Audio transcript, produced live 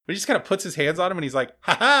But he just kind of puts his hands on him and he's like,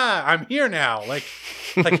 "Ha ha! I'm here now! Like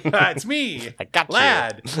it's me, I got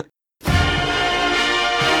lad." you.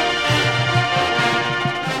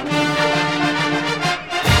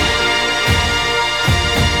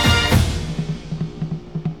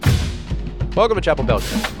 Welcome to Chapel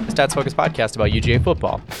Belgium, a stats-focused podcast about UGA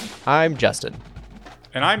football. I'm Justin.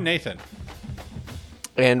 And I'm Nathan.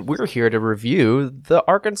 And we're here to review the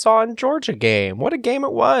Arkansas and Georgia game. What a game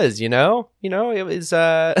it was, you know? It was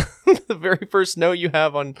the very first note you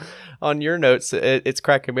have on your notes. It's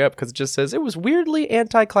cracking me up because it just says it was weirdly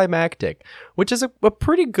anticlimactic, which is a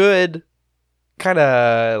pretty good kind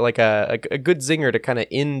of like a good zinger to kind of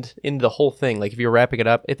end the whole thing. Like if you're wrapping it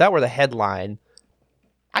up, if that were the headline,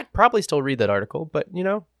 I'd probably still read that article, but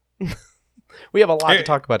we have a lot to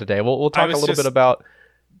talk about today. We'll talk a little bit about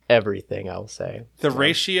everything, I'll say. The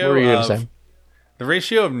ratio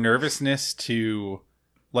of nervousness to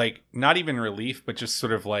like not even relief, but just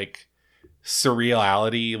sort of like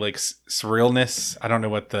surreality, like surrealness. I don't know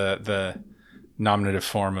what the nominative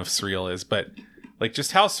form of surreal is, but like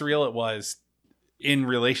just how surreal it was in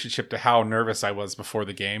relationship to how nervous I was before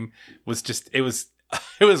the game was just it was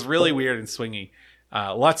really weird and swingy.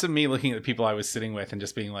 Lots of me looking at the people I was sitting with and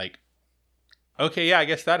just being like, okay, yeah, I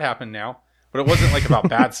guess that happened now. But it wasn't like about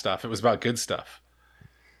bad stuff. It was about good stuff.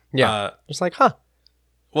 Yeah. Just like, huh.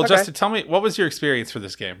 Well, okay. Justin, tell me, what was your experience for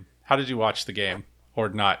this game? How did you watch the game? Or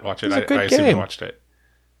not watch it? It was a good I assume game. you watched it.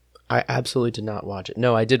 I absolutely did not watch it.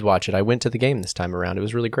 No, I did watch it. I went to the game this time around. It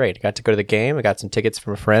was really great. I got to go to the game. I got some tickets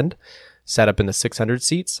from a friend. Sat up in the 600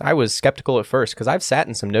 seats. I was skeptical at first because I've sat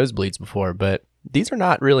in some nosebleeds before, but these are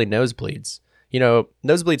not really nosebleeds.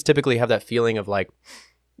 Nosebleeds typically have that feeling of like,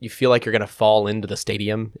 you feel like you're going to fall into the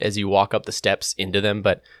stadium as you walk up the steps into them,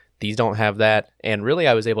 but these don't have that. And really,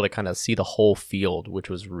 I was able to kind of see the whole field, which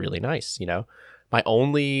was really nice. The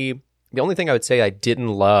only thing I would say I didn't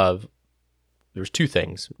love, there's two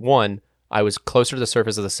things. One, I was closer to the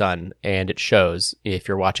surface of the sun, and it shows if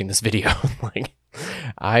you're watching this video. Like,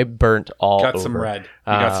 I burnt all over. Got some red.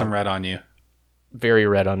 You got some red on you. Very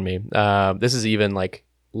red on me. This is even like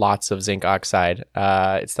lots of zinc oxide.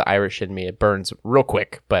 It's the Irish in me. It burns real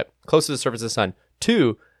quick, but close to the surface of the sun.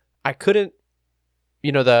 Two, I couldn't,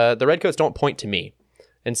 the redcoats don't point to me.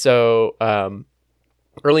 And so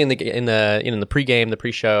early in the pregame, the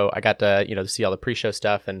pre-show, I got to, see all the pre-show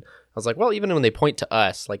stuff. And I was like, well, even when they point to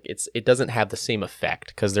us, like it doesn't have the same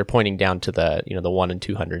effect because they're pointing down to the, the 1 and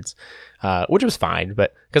 200s, which was fine.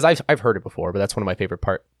 But because I've heard it before, but that's one of my favorite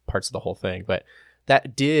parts of the whole thing. But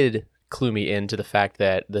that did clue me into the fact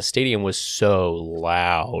that the stadium was so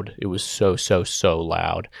loud. It was so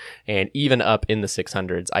loud. And even up in the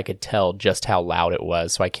 600s, I could tell just how loud it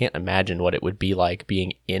was. So I can't imagine what it would be like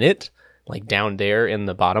being in it, like down there in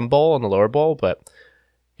the bottom bowl and the lower bowl. But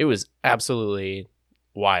it was absolutely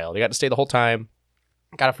wild. I got to stay the whole time.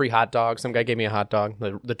 Got a free hot dog. Some guy gave me a hot dog.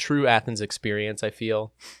 The true Athens experience, I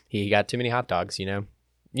feel. He got too many hot dogs, the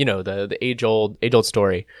age-old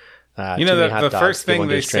story. The first thing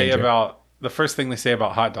they say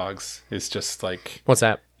about hot dogs is just like, what's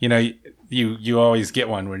that? You always get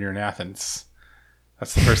one when you're in Athens.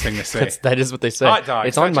 That's the first thing they say. That is what they say. Hot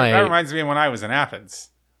dogs. That reminds me of when I was in Athens.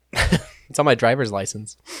 It's on my driver's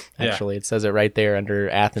license. Actually, It says it right there under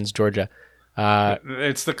Athens, Georgia.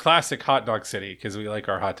 It's the classic hot dog city because we like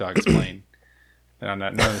our hot dogs plain. And I'm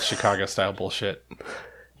not none of the Chicago style bullshit.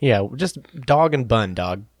 Yeah, just dog and bun,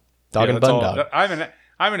 dog. Dog and bun, dog.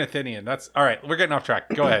 I'm an Athenian. That's all right. We're getting off track.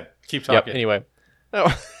 Go ahead. Keep talking. Yep, anyway.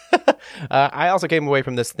 I also came away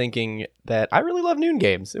from this thinking that I really love noon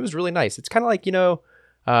games. It was really nice. It's kind of like,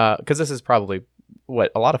 because this is probably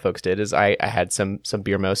what a lot of folks did, is I had some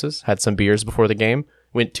beer mimosas, had some beers before the game,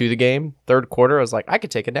 went to the game, third quarter, I was like, I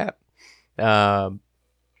could take a nap. And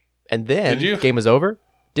then the game was over,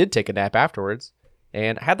 did take a nap afterwards,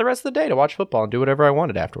 and I had the rest of the day to watch football and do whatever I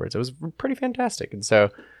wanted afterwards. It was pretty fantastic. And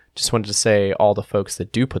so just wanted to say all the folks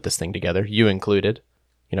that do put this thing together, you included,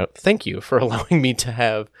 thank you for allowing me to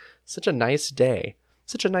have such a nice day.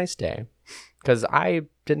 Because I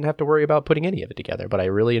didn't have to worry about putting any of it together, but I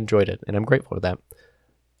really enjoyed it, and I'm grateful for that.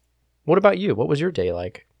 What about you? What was your day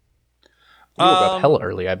like? You woke up hella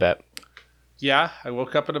early, I bet. Yeah, I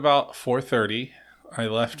woke up at about 4:30. I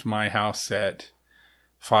left my house at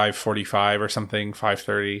 5:45 or something,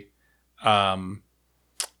 5:30.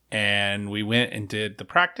 And we went and did the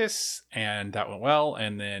practice, and that went well.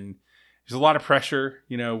 And then there's a lot of pressure.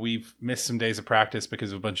 We've missed some days of practice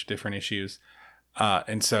because of a bunch of different issues.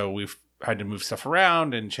 And so we've had to move stuff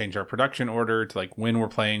around and change our production order to like when we're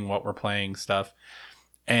playing, what we're playing, stuff.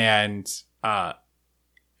 And, I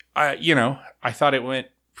thought it went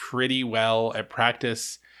pretty well at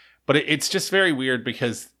practice, But it's just very weird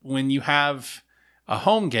because when you have a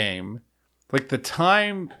home game, like the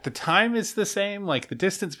time is the same. Like the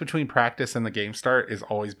distance between practice and the game start is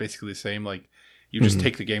always basically the same. Like you just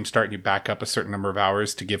take the game start and you back up a certain number of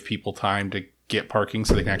hours to give people time to get parking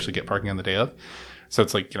so they can actually get parking on the day of. So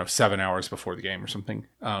it's like, 7 hours before the game or something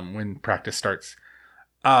when practice starts.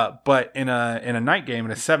 But in a night game,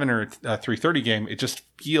 in a 7 or a 3:30 game, it just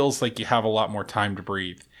feels like you have a lot more time to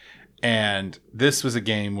breathe. And this was a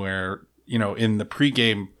game where, in the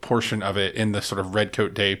pregame portion of it, in the sort of red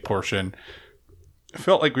coat day portion, it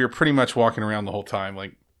felt like we were pretty much walking around the whole time.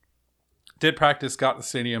 Like, did practice, got to the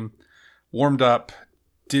stadium, warmed up,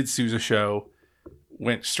 did Sousa show,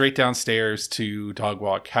 went straight downstairs to dog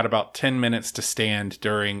walk, had about 10 minutes to stand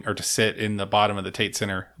to sit in the bottom of the Tate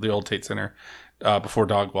Center, the old Tate Center, before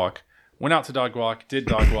dog walk. Went out to dog walk, did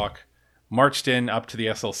dog walk, marched in up to the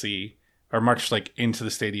SLC, or marched like into the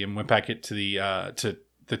stadium, went back to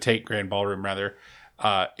the Tate Grand Ballroom rather,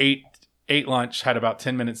 ate lunch, had about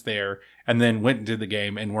 10 minutes there, and then went and did the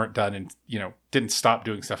game and weren't done and, didn't stop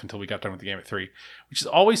doing stuff until we got done with the game at 3, which is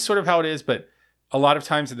always sort of how it is. But a lot of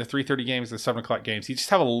times in the 3:30 games, the 7 o'clock games, you just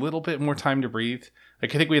have a little bit more time to breathe.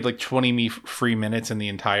 Like I think we had like 20 free minutes in the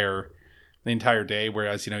entire day.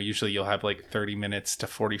 Whereas, usually you'll have like 30 minutes to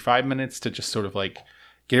 45 minutes to just sort of like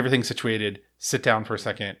get everything situated, sit down for a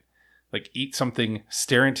second, like eat something,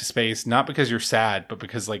 stare into space, not because you're sad, but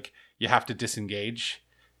because like you have to disengage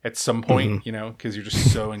at some point, because you're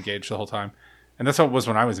just so engaged the whole time. And that's how it was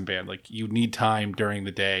when I was in band. Like you need time during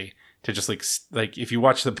the day to just like if you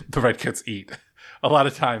watch the Redcoats eat, a lot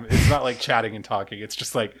of time it's not like chatting and talking. It's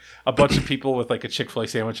just like a bunch of people with like a Chick-fil-A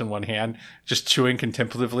sandwich in one hand, just chewing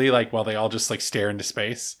contemplatively, like while they all just like stare into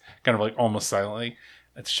space, kind of like almost silently.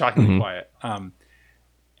 It's shockingly quiet.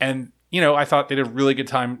 And I thought they did a really good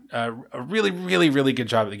time, a really, really, really good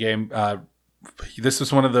job at the game. This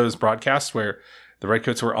was one of those broadcasts where the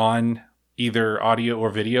Redcoats were on either audio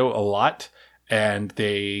or video a lot, and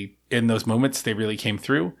in those moments they really came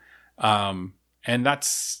through. And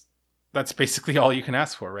that's basically all you can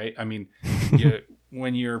ask for, right? I mean,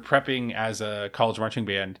 when you're prepping as a college marching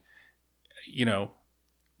band,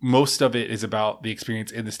 most of it is about the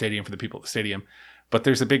experience in the stadium for the people at the stadium. But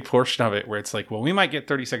there's a big portion of it where it's like, well, we might get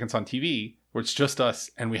 30 seconds on TV where it's just us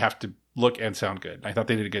and we have to look and sound good. I thought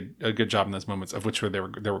they did a good job in those moments, of which there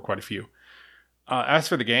were quite a few. As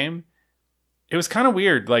for the game, it was kind of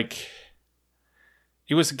weird. Like,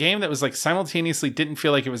 it was a game that was like simultaneously didn't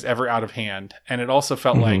feel like it was ever out of hand. And it also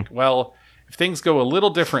felt like, well, if things go a little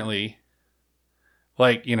differently,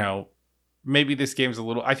 like, maybe this game's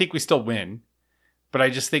I think we still win. But I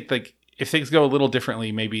just think like if things go a little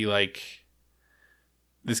differently, maybe like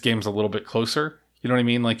this game's a little bit closer. You know what I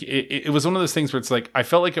mean? Like it was one of those things where it's like, I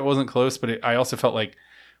felt like it wasn't close, but I also felt like,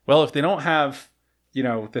 well, if they don't have,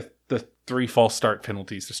 the 3 false start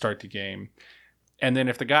penalties to start the game, and then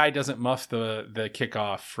if the guy doesn't muff the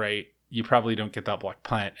kickoff, right, you probably don't get that block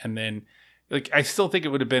punt. And then like, I still think it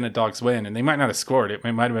would have been a Dogs win, and they might not have scored it.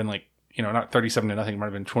 It might have been like, not 37-0. It might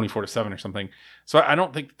have been 24-7 or something. So I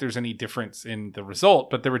don't think there's any difference in the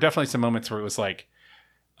result, but there were definitely some moments where it was like,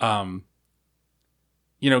 good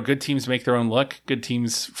teams make their own luck. Good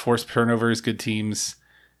teams force turnovers. Good teams,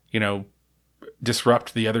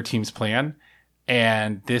 disrupt the other team's plan.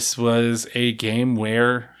 And this was a game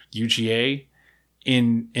where UGA,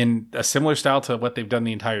 in a similar style to what they've done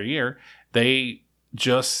the entire year, they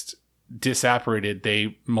just disapparated,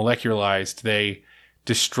 they molecularized, they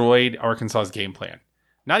destroyed Arkansas's game plan.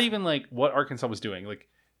 Not even like what Arkansas was doing,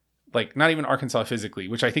 like not even Arkansas physically,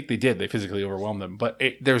 which I think they did. They physically overwhelmed them. But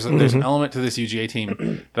there's an element to this UGA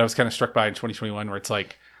team that I was kind of struck by in 2021, where it's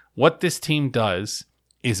like, what this team does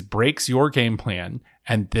is breaks your game plan,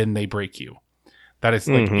 and then they break you. That is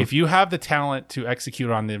like, if you have the talent to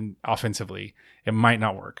execute on them offensively, it might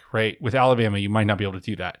not work, right? With Alabama, you might not be able to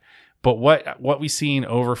do that. But what we've seen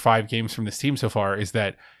over 5 games from this team so far is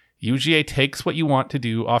that UGA takes what you want to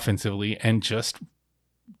do offensively and just,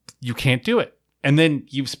 you can't do it. And then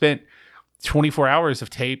you've spent 24 hours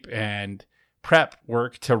of tape and prep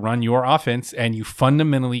work to run your offense, and you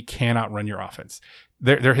fundamentally cannot run your offense.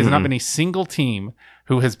 There has not been a single team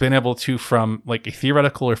who has been able to, from like a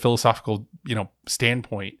theoretical or philosophical,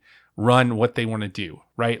 standpoint, run what they want to do,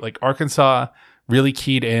 right? Like Arkansas really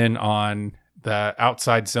keyed in on the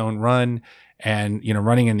outside zone run and,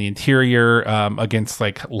 running in the interior against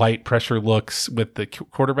like light pressure looks with the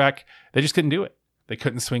quarterback. They just couldn't do it. They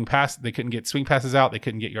couldn't swing pass. They couldn't get swing passes out. They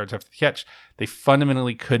couldn't get yards after the catch. They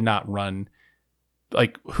fundamentally could not run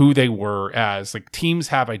like who they were as. Like, teams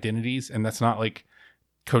have identities, and that's not like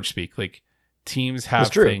coach speak. Like, teams have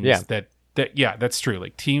things that that's true.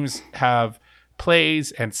 Like, teams have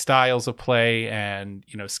plays and styles of play and,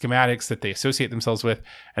 schematics that they associate themselves with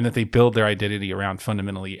and that they build their identity around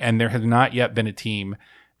fundamentally. And there has not yet been a team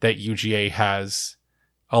that UGA has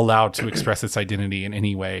allowed to express its identity in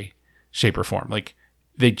any way, shape, or form. Like,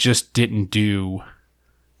 they just didn't do.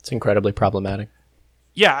 It's incredibly problematic.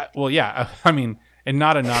 Yeah, well, yeah. I mean, and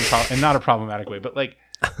not a problematic way, but like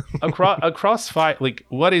across five. Like,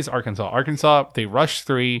 what is Arkansas? Arkansas, they rush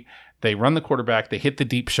 3, they run the quarterback, they hit the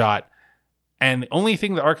deep shot, and the only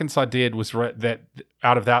thing that Arkansas did was that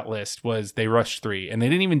out of that list was they rushed 3, and they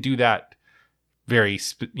didn't even do that very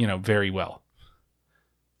well.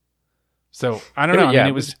 So I don't know. I mean,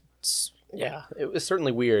 it was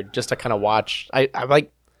certainly weird just to kind of watch. I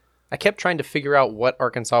kept trying to figure out what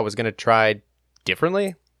Arkansas was going to try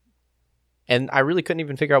differently, and I really couldn't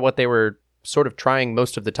even figure out what they were sort of trying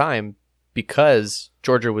most of the time because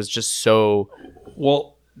Georgia was just so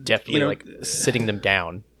definitely sitting them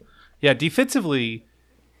down. Yeah, defensively,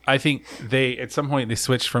 I think at some point they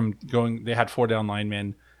switched from they had 4 down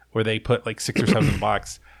linemen where they put like 6 or 7 in the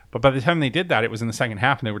box. But by the time they did that, it was in the second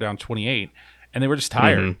half and they were down 28 and they were just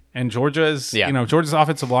tired. Mm-hmm. And Georgia's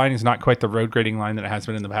offensive line is not quite the road grading line that it has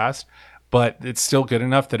been in the past, but it's still good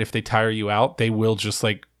enough that if they tire you out, they will just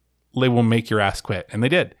they will make your ass quit. And they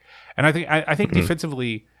did. And I think mm-hmm.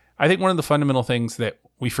 defensively, I think one of the fundamental things that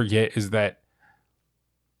we forget is that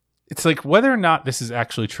it's like whether or not this is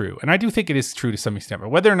actually true. And I do think it is true to some extent, but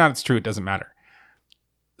whether or not it's true, it doesn't matter.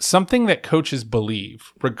 Something that coaches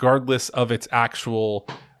believe, regardless of its actual,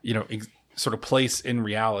 sort of place in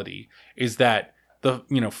reality, is that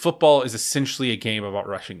football is essentially a game about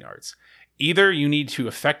rushing yards. Either you need to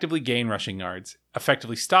effectively gain rushing yards,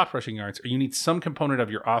 effectively stop rushing yards, or you need some component of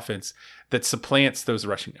your offense that supplants those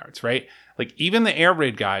rushing yards, right? Like even the air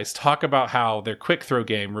raid guys talk about how their quick throw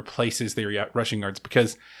game replaces their rushing yards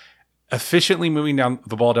because efficiently moving down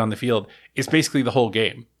the ball down the field is basically the whole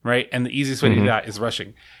game, right? And the easiest way to do that is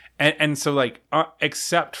rushing. And so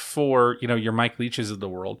except for, your Mike Leaches of the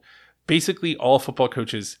world, basically all football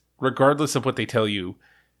coaches, regardless of what they tell you,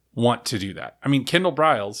 want to do that. I mean, Kendall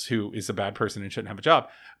Briles, who is a bad person and shouldn't have a job,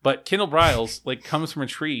 but Kendall Briles comes from a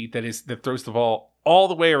tree that throws the ball all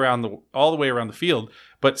the way around the field,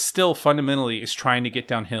 but still fundamentally is trying to get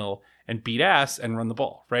downhill and beat ass and run the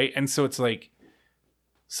ball, right? And so it's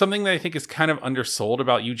something that I think is kind of undersold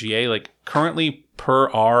about UGA, currently per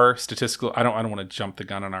our statistical, I don't want to jump the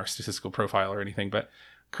gun on our statistical profile or anything, but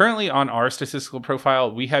currently on our statistical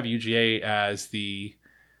profile, we have UGA as the,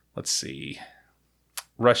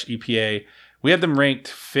 rush EPA. We have them ranked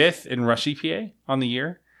 5th in rush EPA on the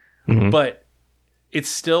year, but it's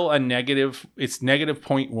still negative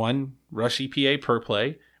 0.1 rush EPA per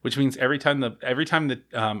play, which means every time that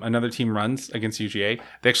another team runs against UGA,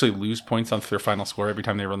 they actually lose points on their final score every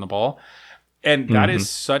time they run the ball. And that is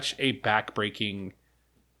such a backbreaking.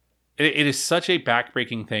 It is such a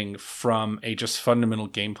backbreaking thing from a just fundamental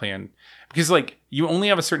game plan because you only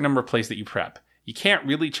have a certain number of plays that you prep. You can't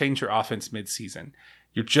really change your offense mid-season.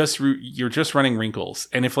 You're just running wrinkles.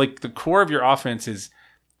 And if the core of your offense is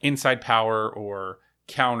inside power or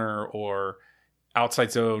counter or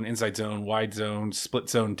outside zone, inside zone, wide zone, split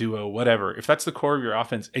zone, duo, whatever, if that's the core of your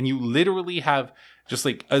offense and you literally have just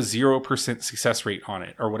a 0% success rate on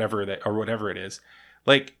it or whatever it is,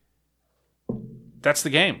 that's the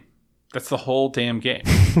game. That's the whole damn game.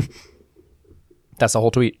 That's the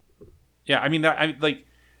whole tweet. Yeah, I mean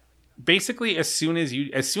basically as soon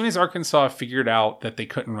as Arkansas figured out that they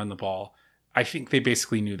couldn't run the ball, I think they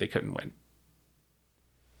basically knew they couldn't win.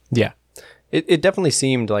 Yeah. It definitely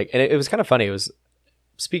seemed and it was kind of funny. It was,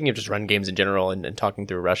 speaking of just run games in general and talking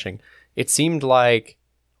through rushing, it seemed like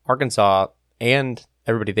Arkansas and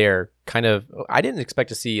everybody there kind of, I didn't expect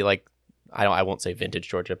to see I won't say vintage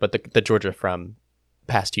Georgia, but the Georgia from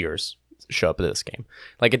past years show up at this game.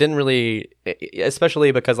 It didn't really,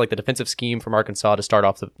 especially because the defensive scheme from Arkansas to start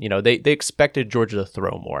off they expected Georgia to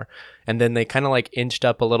throw more, and then they kind of inched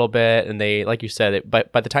up a little bit, and they, like you said,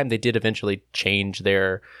 but by the time they did eventually change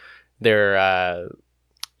their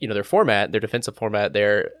format, their defensive format,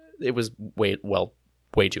 it was way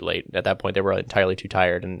too late at that point. They were entirely too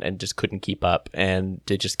tired and just couldn't keep up, and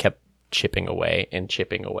they just kept chipping away and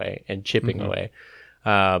chipping away and chipping away.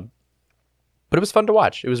 But it was fun to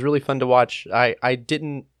watch. It was really fun to watch. I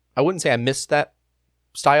wouldn't say I missed that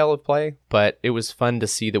style of play, but it was fun to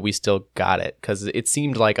see that we still got it, because it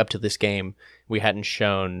seemed like up to this game we hadn't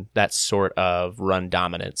shown that sort of run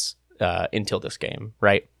dominance until this game,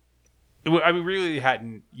 right? I mean, really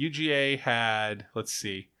hadn't. UGA had,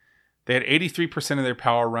 they had 83% of their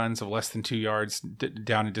power runs of less than 2 yards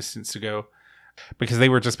down a distance to go, because they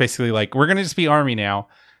were just basically we're going to just be Army now.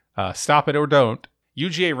 Stop it or don't.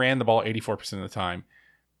 UGA ran the ball 84% of the time.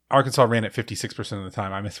 Arkansas ran it 56% of the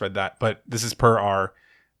time. I misread that, but this is per our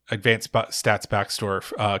advanced stats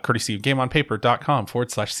backstore, courtesy of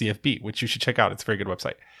gameonpaper.com/CFB, which you should check out. It's a very good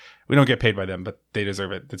website. We don't get paid by them, but they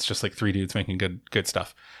deserve it. It's just like three dudes making good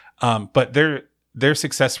stuff. But their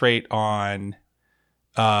success rate on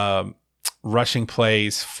rushing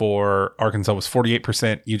plays for Arkansas was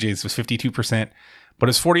 48%. UGA's was 52%, but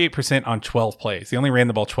it's 48% on 12 plays. They only ran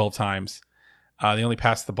the ball 12 times. They only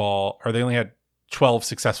passed the ball, or they only had 12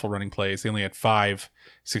 successful running plays. They only had 5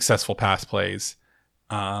 successful pass plays.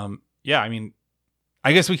 I mean,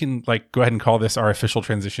 I guess we can like go ahead and call this our official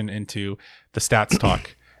transition into the stats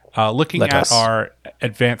talk. Looking at our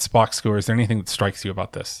advanced box score, is there anything that strikes you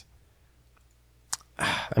about this?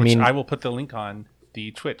 I will put the link on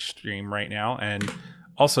the Twitch stream right now, and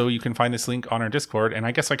also you can find this link on our Discord, and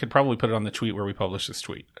I guess I could probably put it on the tweet where we publish this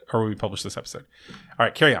episode. All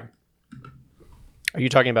right, carry on. Are you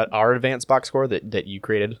talking about our advanced box score that you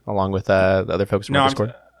created along with the other folks from our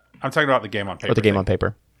Discord? I'm talking about the game on paper. Or the game on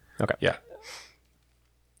paper. Okay. Yeah.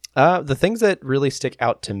 The things that really stick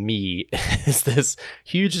out to me is this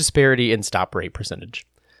huge disparity in stop rate percentage.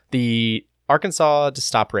 The Arkansas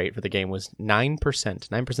stop rate for the game was 9%.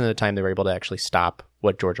 9% of the time they were able to actually stop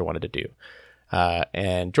what Georgia wanted to do.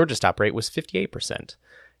 And Georgia's stop rate was 58%.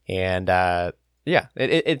 And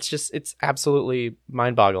it's absolutely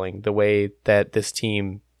mind-boggling the way that this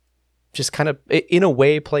team just kind of, in a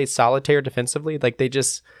way, plays solitaire defensively. Like they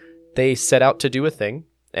set out to do a thing,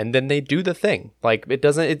 and then they do the thing. Like it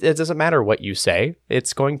doesn't matter what you say;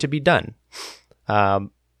 it's going to be done.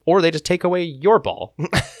 Or they just take away your ball,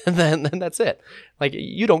 and then that's it. Like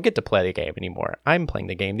you don't get to play the game anymore. I'm playing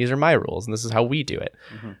the game. These are my rules, and this is how we do it.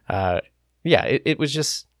 Mm-hmm. It was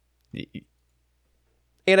just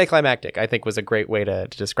anticlimactic. I think was a great way to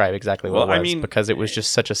describe exactly what it was, because it was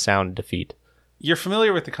just such a sound defeat. You're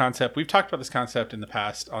familiar with the concept. We've talked about this concept in the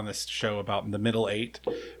past on this show about the middle 8,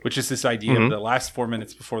 which is this idea of the last 4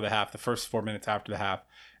 minutes before the half, the first 4 minutes after the half.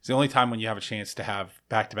 It's the only time when you have a chance to have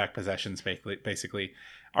back-to-back possessions, basically.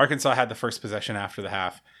 Arkansas had the first possession after the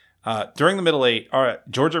half. During the middle 8,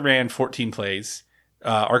 Georgia ran 14 plays.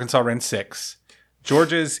 Arkansas ran 6.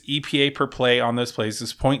 Georgia's EPA per play on those plays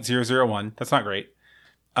is .001. That's not great.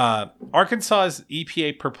 Arkansas's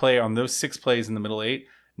EPA per play on those 6 plays in the middle 8,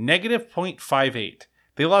 negative .58.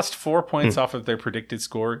 They lost 4 points off of their predicted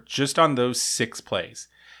score just on those 6 plays.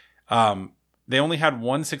 They only had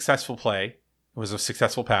 1 successful play. It was a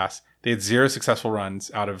successful pass. They had 0 successful runs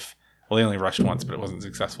out of, well, they only rushed once, but it wasn't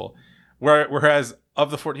successful. Whereas of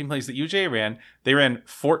the 14 plays that UJ ran, they ran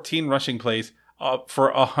 14 rushing plays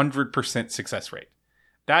for 100% success rate.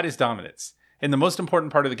 That is dominance. And the most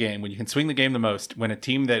important part of the game, when you can swing the game the most, when a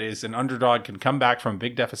team that is an underdog can come back from a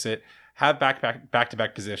big deficit, have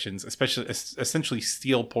back-to-back positions, essentially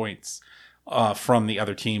steal points from the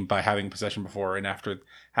other team by having possession before and after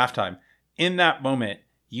halftime. In that moment,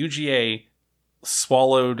 UGA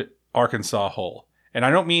swallowed Arkansas whole. And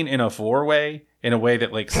I don't mean in a vor way, in a way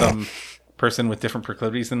that like some person with different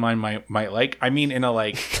proclivities than mine might like. I mean in a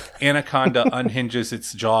like anaconda unhinges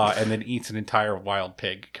its jaw and then eats an entire wild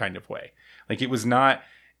pig kind of way. Like it was not...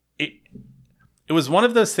 It was one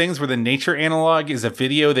of those things where the nature analog is a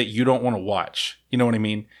video that you don't want to watch. You know what I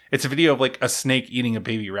mean? It's a video of like a snake eating a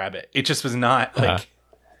baby rabbit. It just was not like...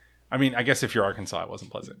 I mean, I guess if you're Arkansas, it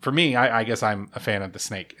wasn't pleasant. For me, I guess I'm a fan of the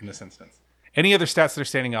snake in this instance. Any other stats that are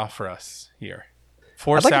standing off for us here?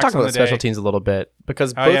 I'd like to talk about special teams a little bit,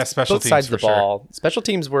 because both sides of the ball, special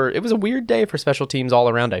teams it was a weird day for special teams all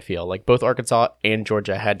around, I feel. Like both Arkansas and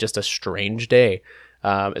Georgia had just a strange day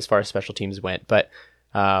as far as special teams went. But...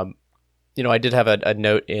 I did have a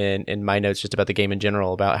note in my notes just about the game in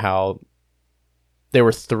general about how there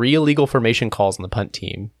were 3 illegal formation calls on the punt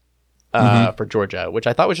team for Georgia, which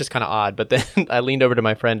I thought was just kind of odd. But then I leaned over to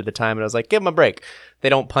my friend at the time and I was like, give them a break. They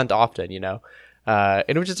don't punt often, and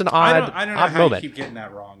it was just an odd moment. I don't know how you keep getting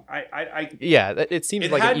that wrong. It seems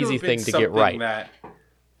like an easy thing to get right.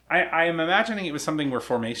 I am imagining it was something where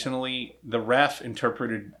formationally the ref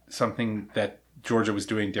interpreted something that Georgia was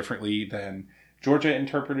doing differently than Georgia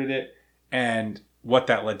interpreted it. And what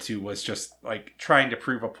that led to was just like trying to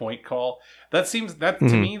prove a point call. To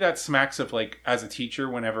me, that smacks of like, as a teacher,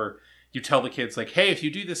 whenever you tell the kids like, hey, if you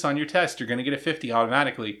do this on your test, you're going to get a 50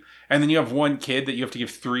 automatically. And then you have one kid that you have to give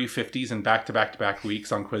 3 50s in back-to-back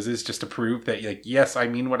weeks on quizzes just to prove that, like, yes, I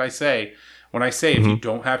mean what I say. When I say, if you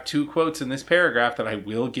don't have 2 quotes in this paragraph, that I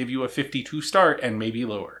will give you a 52 start and maybe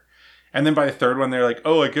lower. And then by the third one, they're like,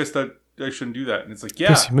 oh, I guess that I shouldn't do that. And it's like,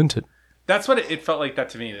 yeah. Yes, you meant it. That's what it felt like that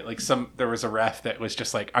to me. That like there was a ref that was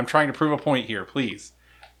just like, I'm trying to prove a point here, please.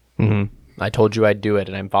 I told you I'd do it,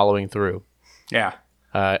 and I'm following through. Yeah.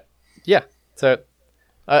 Yeah. So,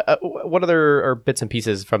 what other or bits and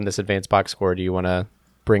pieces from this advanced box score do you want to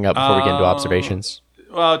bring up before we get into observations?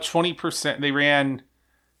 Well, 20%. They ran,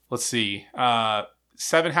 let's see,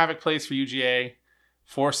 7 havoc plays for UGA,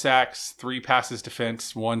 4 sacks, 3 passes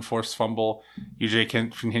defense, 1 forced fumble. UGA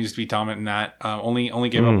continues to be dominant in that. Only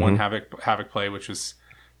gave up 1 havoc play, which was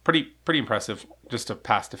pretty impressive. Just a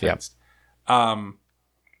pass defense. Yep.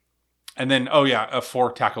 And then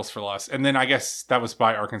 4 tackles for loss. And then I guess that was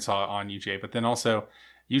by Arkansas on UGA. But then also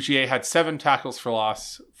UGA had 7 tackles for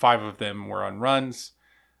loss. 5 of them were on runs.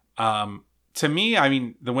 To me, I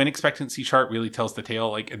mean, the win expectancy chart really tells the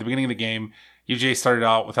tale. Like at the beginning of the game, UGA started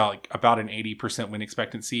out with about an 80% win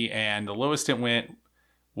expectancy, and the lowest it went,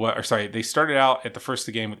 they started out at the first of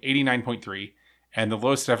the game with 89.3, and the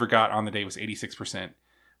lowest it ever got on the day was 86%.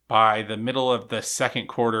 By the middle of the second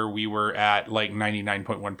quarter, we were at like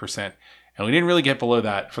 99.1%, and we didn't really get below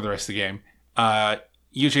that for the rest of the game.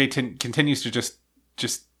 UGA continues to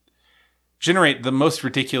just generate the most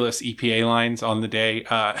ridiculous EPA lines on the day.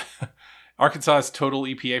 Arkansas's total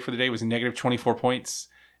EPA for the day was negative 24 points,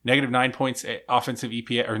 negative 9 points offensive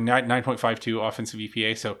EPA, or 9.52 offensive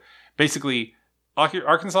EPA. So basically,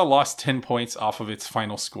 Arkansas lost 10 points off of its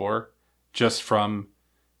final score just from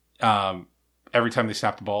every time they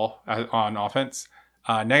snapped the ball on offense.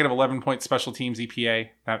 Negative 11 point special teams EPA.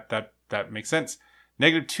 That makes sense.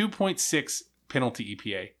 Negative 2.6 penalty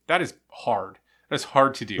EPA. That is hard. That is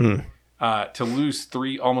hard to do. To lose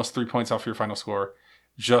almost 3 points off your final score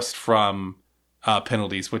just from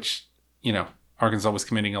penalties, which, Arkansas was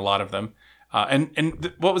committing a lot of them.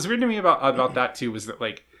 What was weird to me about that too was that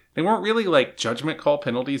like they weren't really like judgment call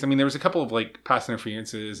penalties. I mean, there was a couple of like pass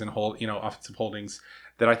interferences and offensive holdings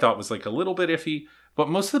that I thought was like a little bit iffy, but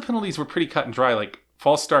most of the penalties were pretty cut and dry, like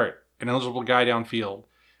false start, an eligible guy downfield.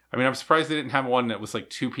 I mean, I'm surprised they didn't have one that was like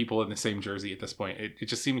 2 people in the same jersey at this point. It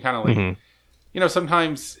just seemed kind of like,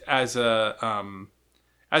 sometimes as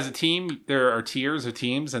a team, there are tiers of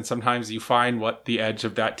teams, and sometimes you find what the edge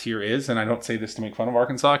of that tier is. And I don't say this to make fun of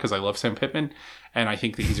Arkansas because I love Sam Pittman, and I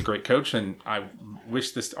think that he's a great coach, and I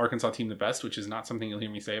wish this Arkansas team the best, which is not something you'll hear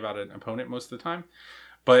me say about an opponent most of the time.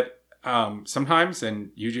 But sometimes,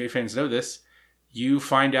 and UGA fans know this, you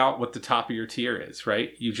find out what the top of your tier is,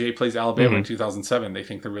 right? UGA plays Alabama in 2007. They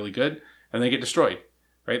think they're really good, and they get destroyed,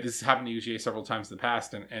 right? This has happened to UGA several times in the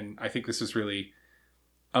past, and I think this is really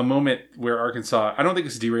a moment where Arkansas, I don't think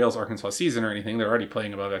this derails Arkansas season or anything. They're already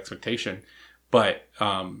playing above expectation. But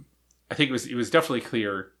I think it was definitely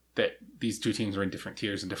clear that these two teams are in different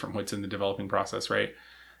tiers and different points in the developing process, right?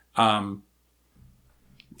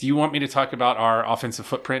 Do you want me to talk about our offensive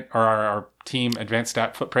footprint or our team advanced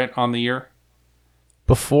stat footprint on the year?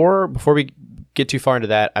 Before we get too far into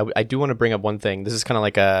that, I do want to bring up one thing. This is kind of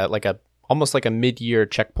like a almost like a mid-year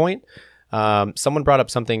checkpoint. Someone brought up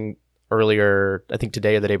something earlier, I think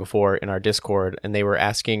today or the day before, in our Discord, and they were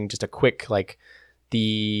asking just a quick talking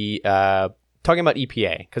about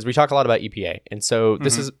EPA, because we talk a lot about EPA, and so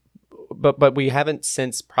this is, but we haven't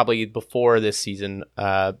since probably before this season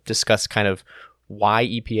discussed kind of why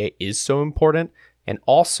EPA is so important, and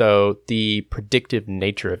also the predictive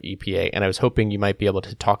nature of EPA. And I was hoping you might be able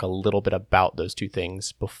to talk a little bit about those two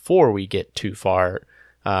things before we get too far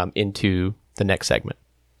into the next segment.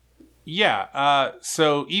 Yeah.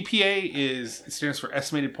 So EPA stands for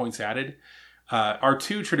estimated points added. Our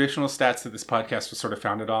two traditional stats that this podcast was sort of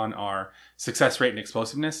founded on are success rate and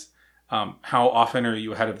explosiveness. How often are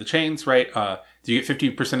you ahead of the chains, right? Do you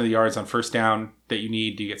get 50% of the yards on first down that you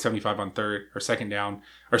need? Do you get 75 on third or second down,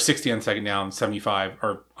 or 60 on second down, 75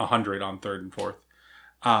 or 100 on third and fourth?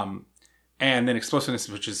 And then explosiveness,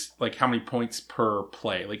 which is like how many points per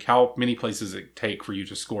play, like how many plays does it take for you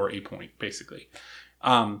to score a point, basically.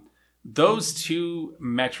 Those two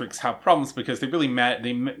metrics have problems because they really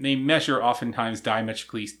they measure oftentimes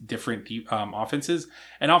diametrically different offenses,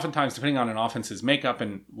 and oftentimes depending on an offense's makeup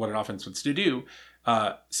and what an offense wants to do,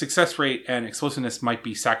 success rate and explosiveness might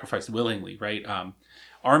be sacrificed willingly, right?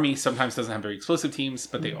 Army sometimes doesn't have very explosive teams,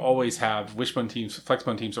 but they always have wishbone teams.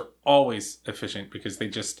 Flexbone teams are always efficient because they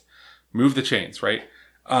just move the chains, right?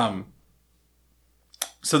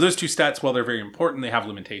 So those two stats, while they're very important, they have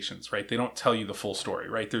limitations, right? They don't tell you the full story,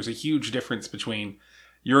 right? There's a huge difference between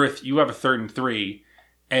you have a 3rd and 3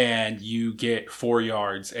 and you get 4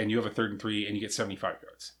 yards, and you have a 3rd and 3 and you get 75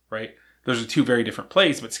 yards, right? Those are two very different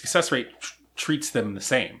plays, but success rate treats them the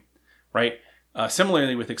same, right?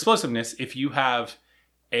 Similarly with explosiveness, if you have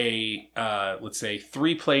a, let's say,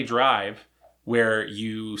 3-play drive where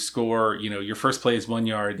you score, your first play is 1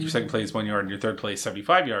 yard, your second play is 1 yard, and your third play is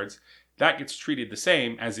 75 yards, that gets treated the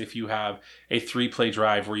same as if you have a 3-play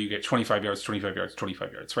drive where you get 25 yards, 25 yards,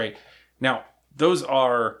 25 yards, right? Now, those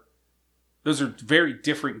are very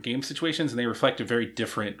different game situations, and they reflect a very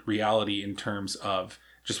different reality in terms of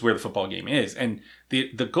just where the football game is. And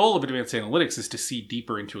the goal of advanced analytics is to see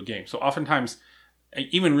deeper into a game. So oftentimes,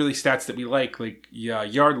 even really stats that we like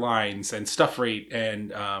yard lines and stuff rate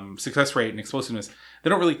and success rate and explosiveness, they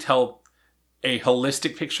don't really tell a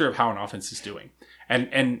holistic picture of how an offense is doing.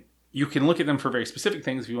 And you can look at them for very specific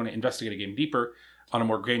things if you want to investigate a game deeper on a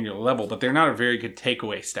more granular level, but they're not a very good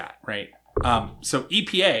takeaway stat, right? So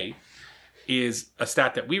EPA is a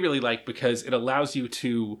stat that we really like because it allows you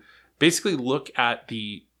to basically look at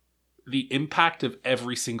the impact of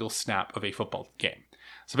every single snap of a football game.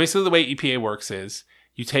 So basically the way EPA works is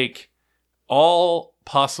you take all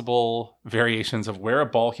possible variations of where a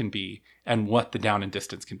ball can be and what the down and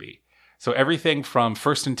distance can be. So everything from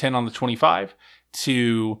 1st and 10 on the 25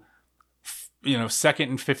 to 2nd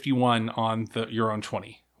and 51 on your own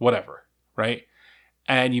 20, whatever, right?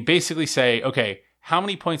 And you basically say, okay, how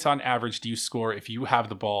many points on average do you score if you have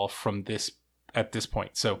the ball from this at this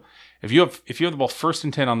point? So if you have the ball 1st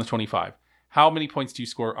and 10 on the 25, how many points do you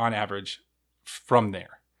score on average from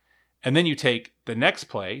there? And then you take the next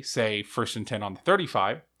play, say 1st and 10 on the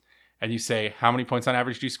 35, and you say, how many points on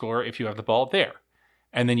average do you score if you have the ball there?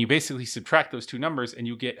 And then you basically subtract those two numbers and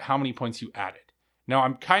you get how many points you added. Now,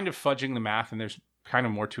 I'm kind of fudging the math, and there's kind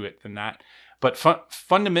of more to it than that. But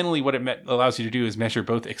fundamentally, what it allows you to do is measure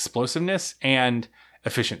both explosiveness and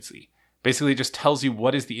efficiency. Basically, it just tells you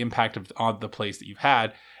what is the impact on the plays that you've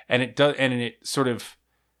had, and it sort of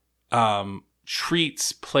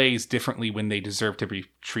treats plays differently when they deserve to be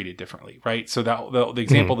treated differently, right? So the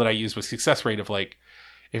example that I used was success rate of like,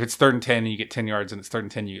 if it's 3rd and 10 and you get 10 yards, and it's 3rd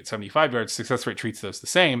and 10 you get 75 yards, success rate treats those the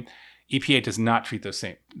same. EPA does not treat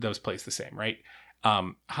those plays the same, right?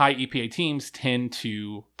 High EPA teams tend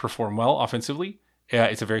to perform well offensively.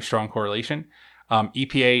 It's a very strong correlation.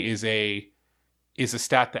 EPA is a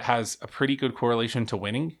stat that has a pretty good correlation to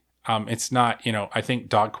winning. It's not, I think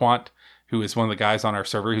DogQuant, who is one of the guys on our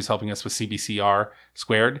server who's helping us with CBCR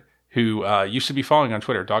squared, who you should be following on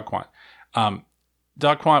Twitter, DogQuant.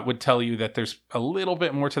 DogQuant would tell you that there's a little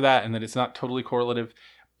bit more to that and that it's not totally correlative,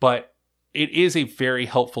 but it is a very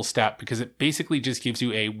helpful stat because it basically just gives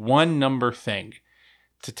you a one number thing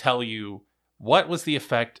to tell you what was the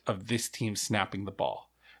effect of this team snapping the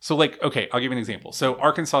ball. So okay, I'll give you an example. So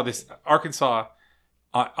Arkansas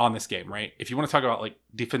on this game, right? If you want to talk about like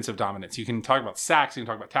defensive dominance, you can talk about sacks, you can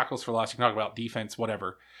talk about tackles for loss, you can talk about defense,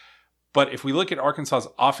 whatever. But if we look at Arkansas's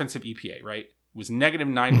offensive EPA, right, it was negative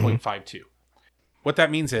 9.52. What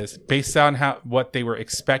that means is, based on what they were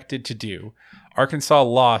expected to do, Arkansas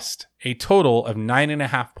lost a total of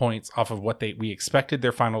 9.5 points off of what we expected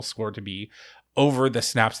their final score to be over the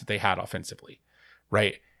snaps that they had offensively,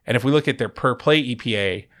 right? And if we look at their per play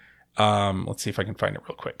EPA, let's see if I can find it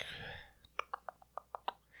real quick.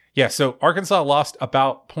 Yeah, so Arkansas lost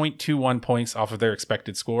about 0.21 points off of their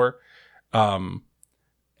expected score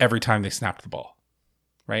every time they snapped the ball,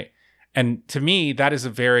 right? And to me, that is a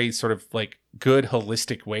very sort of like good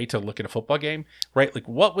holistic way to look at a football game, right? Like,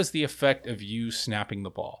 what was the effect of you snapping the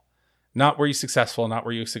ball? Not were you successful, not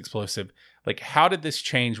were you explosive. Like, how did this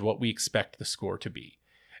change what we expect the score to be?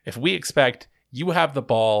 If we expect you have the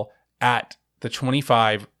ball at the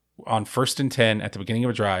 25 on 1st and 10 at the beginning of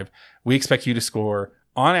a drive, we expect you to score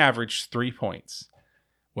on average 3 points.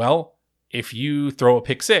 Well, if you throw a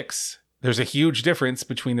pick six, there's a huge difference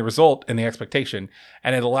between the result and the expectation.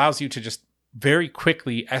 And it allows you to just very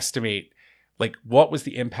quickly estimate like what was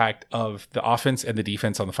the impact of the offense and the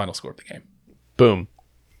defense on the final score of the game. Boom.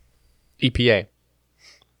 EPA.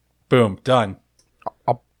 Boom. Done.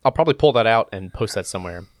 I'll probably pull that out and post that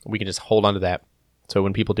somewhere. We can just hold on to that. So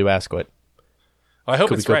when people do ask what, I hope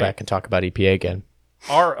could we go back and talk about EPA again?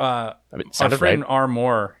 Our friend R.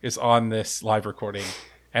 Moore is on this live recording,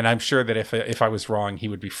 and I'm sure that if I was wrong, he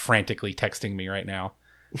would be frantically texting me right now.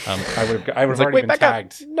 I would have already been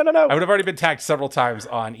tagged. No. I would have already been tagged several times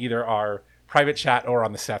on either our private chat or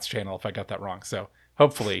on the Stats channel if I got that wrong. So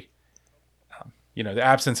hopefully, the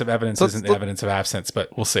absence of evidence isn't the evidence of absence,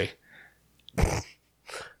 but we'll see.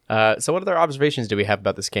 So what other observations do we have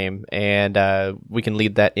about this game? And we can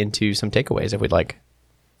lead that into some takeaways if we'd like.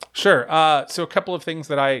 Sure. So a couple of things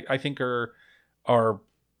that I think are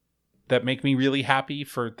that make me really happy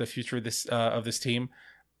for the future of this team.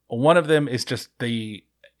 One of them is just the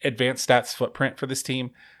advanced stats footprint for this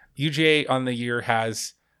team. UGA on the year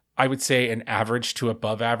has, I would say, an average to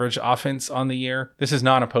above average offense on the year. This is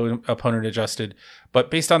non-opponent adjusted,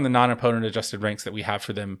 but based on the non-opponent adjusted ranks that we have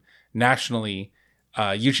for them nationally,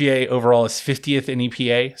 UGA overall is 50th in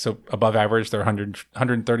EPA, so above average. They're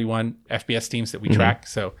 131 FBS teams that we track,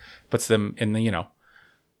 so puts them in the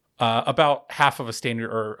about half of a standard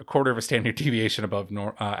or a quarter of a standard deviation above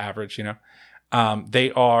average.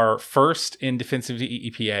 They are first in defensive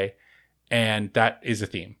EPA, and that is a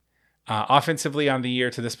theme. Offensively on the year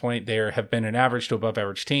to this point, they have been an average to above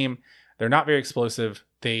average team. They're not very explosive.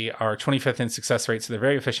 They are 25th in success rate, so they're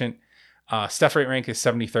very efficient. Stuff rate rank is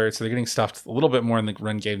 73rd, so they're getting stuffed a little bit more in the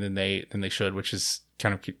run game than they should, which is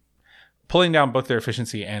kind of pulling down both their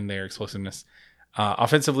efficiency and their explosiveness.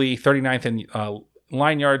 Offensively, 39th in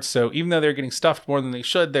line yards, so even though they're getting stuffed more than they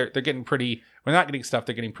should, they're getting pretty. We're not getting stuffed;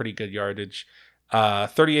 they're getting pretty good yardage.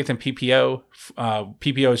 38th in PPO.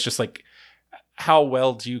 PPO is just like how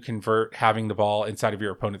well do you convert having the ball inside of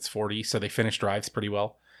your opponent's 40, so they finish drives pretty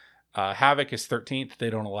well. Havoc is 13th. They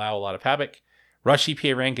don't allow a lot of havoc. Rush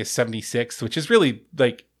EPA rank is 76th, which is really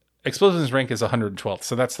like explosiveness rank is 112th,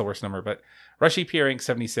 so that's the worst number. But Rush EPA rank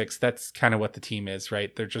 76th. That's kind of what the team is,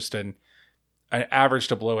 right? They're just an average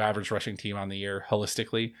to below average rushing team on the year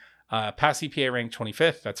holistically. Pass EPA rank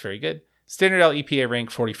 25th. That's very good. Standard L EPA rank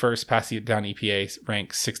 41st. Pass down EPA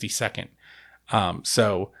rank 62nd.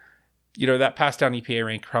 So, that pass down EPA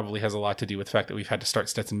rank probably has a lot to do with the fact that we've had to start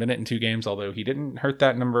Stetson Bennett in 2 games, although he didn't hurt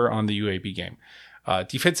that number on the UAB game.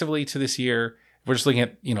 Defensively to this year, we're just looking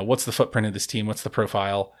at, what's the footprint of this team? What's the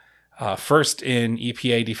profile? First in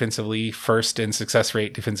EPA defensively, first in success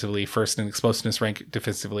rate defensively, first in explosiveness rank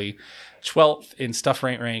defensively, 12th in stuff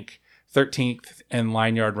rate rank, 13th in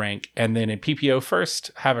line yard rank, and then in PPO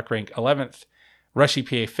first, Havoc rank 11th, Rush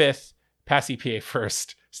EPA 5th, Pass EPA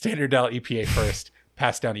first, Standard L EPA first,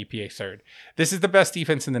 Pass down EPA third. This is the best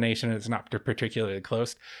defense in the nation, and it's not particularly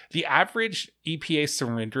close. The average EPA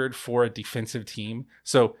surrendered for a defensive team,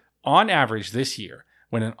 so on average this year,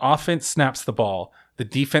 when an offense snaps the ball, the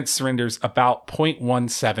defense surrenders about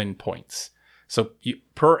 0.17 points. So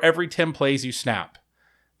per every 10 plays you snap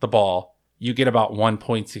the ball, you get about 1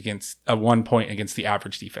 point against the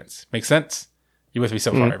average defense. Make sense? You with me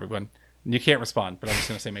so far, everyone? You can't respond, but I'm just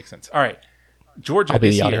going to say make sense. All right. Georgia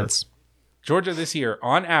this year,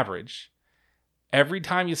 on average, every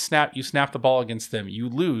time you snap the ball against them, you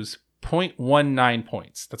lose 0.19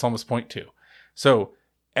 points. That's almost 0.2. So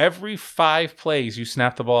every 5 plays you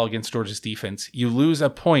snap the ball against Georgia's defense, you lose a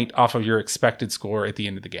point off of your expected score at the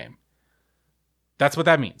end of the game. That's what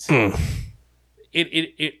that means.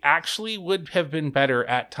 It actually would have been better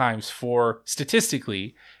at times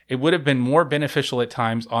statistically, it would have been more beneficial at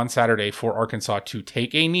times on Saturday for Arkansas to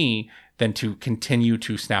take a knee than to continue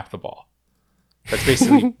to snap the ball.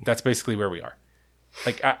 That's basically where we are.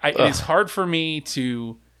 Like, it's hard for me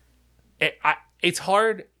to... It's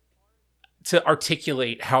hard to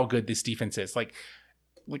articulate how good this defense is. Like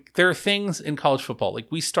there are things in college football. Like,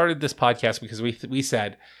 we started this podcast because we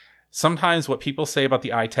said sometimes what people say about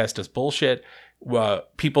the eye test is bullshit.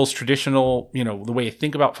 People's traditional, the way they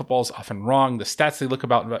think about football is often wrong. The stats they look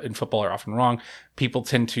about in football are often wrong. People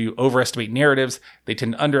tend to overestimate narratives. They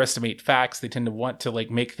tend to underestimate facts. They tend to want to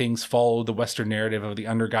make things follow the Western narrative of the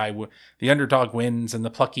underdog wins and the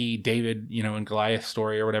plucky David, and Goliath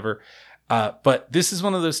story or whatever. But this is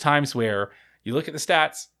one of those times where you look at the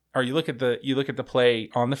stats, or you look at the play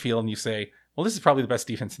on the field and you say, well, this is probably the best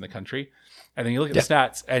defense in the country. And then you look at the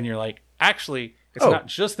stats and you're like, actually, it's not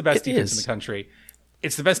just the best defense in the country.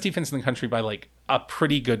 It's the best defense in the country by a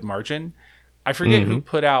pretty good margin. I forget who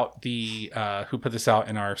put this out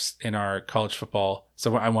in our college football.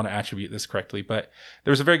 So I want to attribute this correctly, but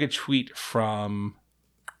there was a very good tweet from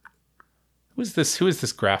who is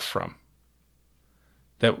this graph from?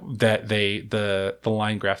 The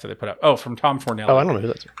line graph that they put up. Oh, from Tom Fornelli. Oh, I don't know who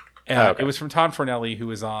that's. Okay. It was from Tom Fornelli, who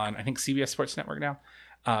was on, I think, CBS Sports Network now.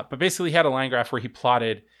 But basically, he had a line graph where he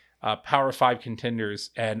plotted Power 5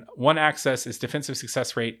 contenders, and one axis is defensive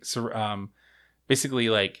success rate. So, basically,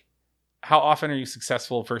 how often are you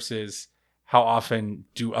successful versus how often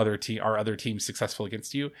are other teams successful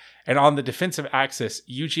against you? And on the defensive axis,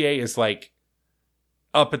 UGA is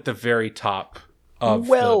up at the very top of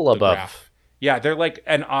the above graph. Yeah, they're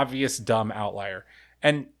an obvious dumb outlier.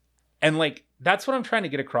 And that's what I'm trying to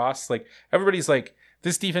get across. Everybody's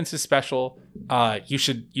this defense is special. You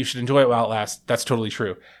should enjoy it while it lasts. That's totally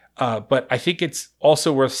true. But I think it's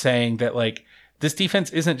also worth saying that this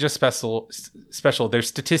defense isn't just special. They're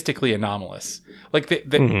statistically anomalous.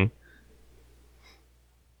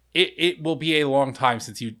 It will be a long time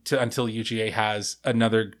until UGA has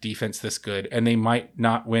another defense this good, and they might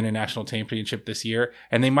not win a national championship this year,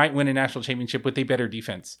 and they might win a national championship with a better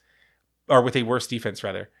defense, or with a worse defense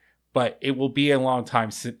rather. But it will be a long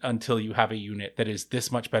time until you have a unit that is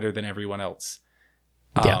this much better than everyone else.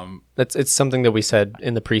 It's something that we said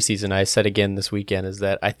in the preseason. I said again this weekend is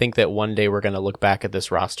that I think that one day we're going to look back at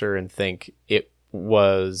this roster and think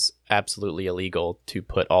was absolutely illegal to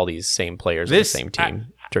put all these same players on the same team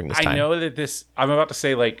during this time. I know that I'm about to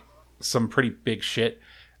say like some pretty big shit,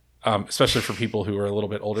 especially for people who are a little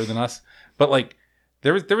bit older than us. But like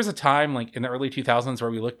there was a time like in the early 2000s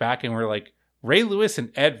where we look back and we're like, Ray Lewis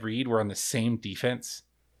and Ed Reed were on the same defense.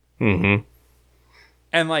 Mm-hmm.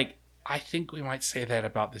 And like, I think we might say that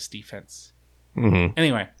about this defense. Mm-hmm.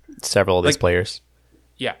 Anyway. Several of these players.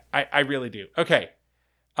 Yeah, I really do. Okay.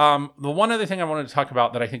 The one other thing I wanted to talk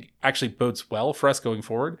about that I think actually bodes well for us going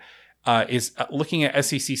forward is looking at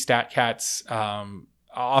SEC StatCat's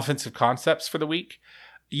offensive concepts for the week.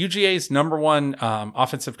 UGA's number one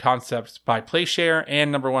offensive concept by play share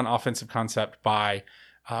and number one offensive concept by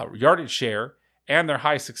yardage share, and their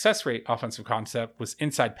high success rate offensive concept was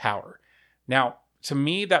inside power. Now, to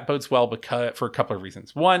me, that bodes well for a couple of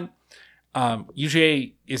reasons. One,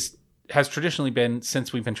 UGA has traditionally been,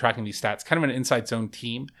 since we've been tracking these stats, kind of an inside zone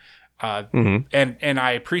team. And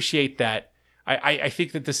I appreciate that. I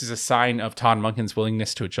think that this is a sign of Todd Monken's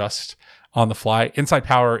willingness to adjust on the fly. Inside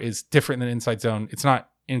power is different than inside zone. It's not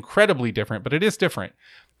incredibly different, but it is different.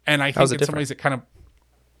 And I think in some ways it kind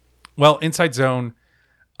of, inside zone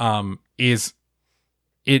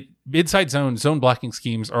inside zone blocking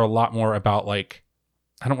schemes are a lot more about like,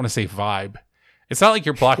 I don't want to say vibe. It's not like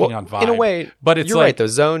you're blocking on vibe in a way, but it's you're like, right though.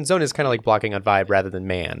 Zone is kind of like blocking on vibe rather than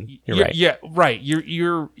man. You're right. Yeah, right.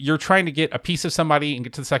 You're trying to get a piece of somebody and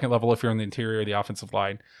get to the second level if you're in the interior of the offensive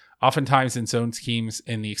line. Oftentimes in zone schemes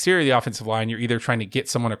in the exterior of the offensive line, you're either trying to get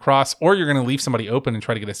someone across or you're going to leave somebody open and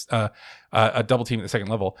try to get a double team at the second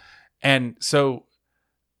level. And so,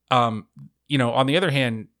 on the other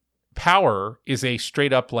hand, power is a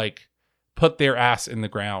straight up like put their ass in the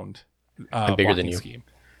ground bigger than you scheme.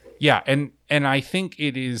 Yeah, and I think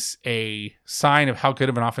it is a sign of how good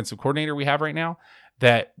of an offensive coordinator we have right now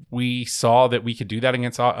that we saw that we could do that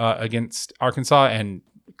against Arkansas, and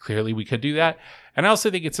clearly we could do that. And I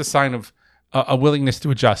also think it's a sign of a willingness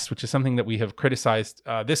to adjust, which is something that we have criticized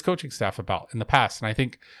this coaching staff about in the past. And I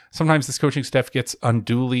think sometimes this coaching staff gets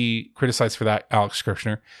unduly criticized for that, Alex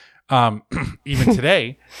Kirshner. Even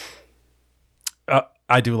today,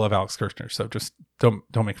 I do love Alex Kirshner, so just don't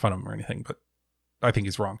make fun of him or anything, but I think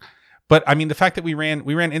he's wrong. But I mean, the fact that we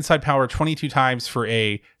ran inside power 22 times for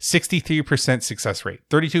a 63% success rate,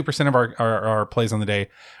 32% of our plays on the day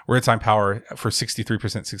were inside power for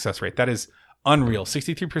 63% success rate. That is unreal.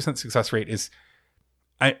 63% success rate is,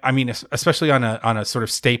 I mean, especially on a sort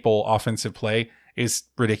of staple offensive play, is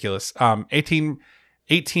ridiculous. 18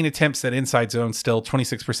 attempts at inside zone, still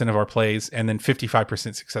 26% of our plays, and then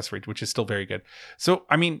 55% success rate, which is still very good. So,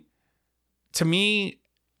 I mean, to me,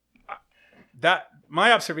 that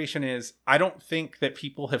my observation is I don't think that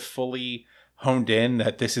people have fully honed in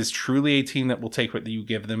that this is truly a team that will take what you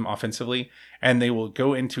give them offensively, and they will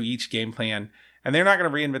go into each game plan, and they're not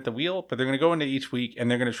going to reinvent the wheel, but they're going to go into each week and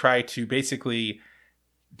they're going to try to basically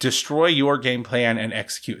destroy your game plan and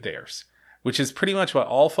execute theirs, which is pretty much what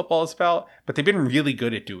all football is about. But they've been really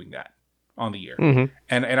good at doing that on the year. Mm-hmm.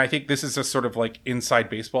 And I think this is a sort of like inside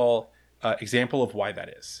baseball example of why that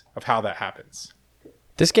is, of how that happens.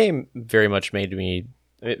 This game very much made me,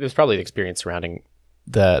 it was probably the experience surrounding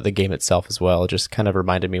the game itself as well. It just kind of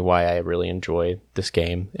reminded me why I really enjoy this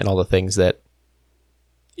game and all the things that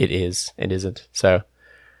it is and isn't. So,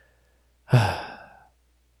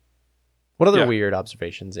 what other weird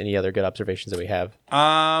observations? Any other good observations that we have?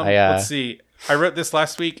 Let's see. I wrote this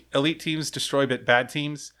last week. Elite teams destroy bad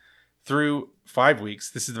teams through 5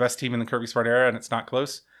 weeks. This is the best team in the Kirby Smart era, and it's not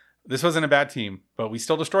close. This wasn't a bad team, but we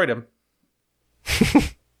still destroyed them.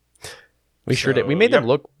 We sure did. We made them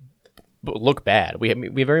look bad.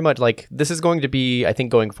 We very much like, this is going to be, I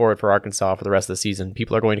think, going forward for Arkansas for the rest of the season.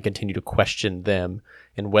 People are going to continue to question them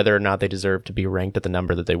and whether or not they deserve to be ranked at the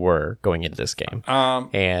number that they were going into this game.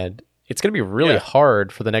 And it's going to be really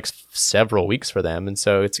hard for the next several weeks for them. And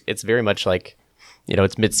so it's very much like,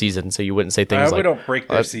 it's mid-season, so you wouldn't say things like, we don't break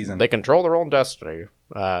their season. They control their own destiny.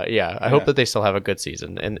 I hope that they still have a good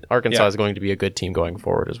season. And Arkansas is going to be a good team going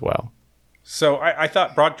forward as well. So I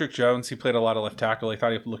thought Broderick Jones, he played a lot of left tackle. I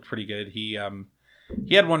thought he looked pretty good. He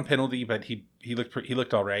had one penalty, but he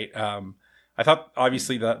looked all right. I thought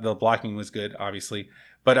obviously the blocking was good, obviously,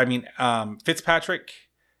 but I mean Fitzpatrick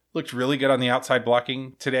looked really good on the outside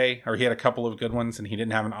blocking today, or he had a couple of good ones, and he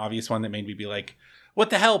didn't have an obvious one that made me be like, "What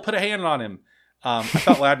the hell? Put a hand on him." I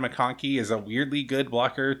thought Ladd McConkey is a weirdly good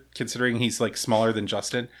blocker, considering he's like smaller than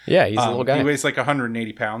Justin. Yeah, he's a little guy. He weighs like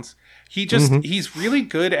 180 pounds. He's really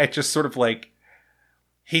good at just sort of like,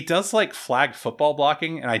 he does like flag football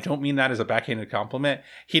blocking, and I don't mean that as a backhanded compliment.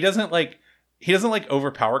 He doesn't like he doesn't like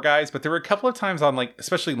overpower guys, but there were a couple of times on like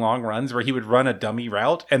especially long runs where he would run a dummy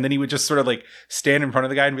route and then he would just sort of like stand in front of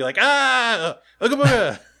the guy and be like, ooga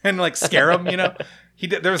booga, and like scare him, you know.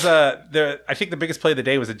 I think the biggest play of the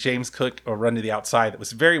day was a James Cook or run to the outside that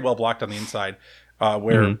was very well blocked on the inside,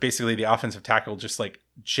 where basically the offensive tackle just like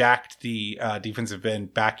jacked the defensive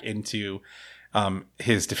end back into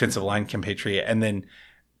his defensive line compatriot, and then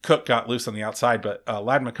Cook got loose on the outside, but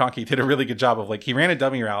Ladd McConkey did a really good job of like, he ran a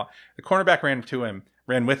dummy route, the cornerback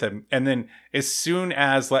ran with him, and then as soon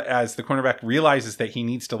as the cornerback realizes that he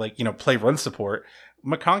needs to like, you know, play run support,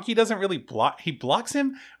 McConkey doesn't really block. He blocks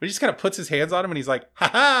him, but he just kind of puts his hands on him and he's like,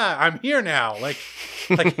 ha, I'm here now. Like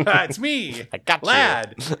it's me, I got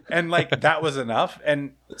Ladd. And like, that was enough.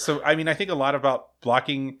 And so, I mean, I think a lot about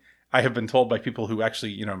blocking, I have been told by people who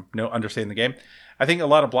actually, you know understand the game. I think a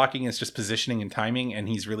lot of blocking is just positioning and timing, and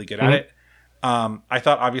he's really good at it. I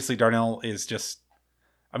thought obviously Darnell is just,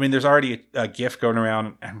 I mean, there's already a GIF going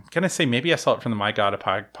around. I'm going to say maybe I saw it from the My God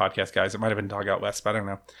podcast guys. It might have been Dog Out West, but I don't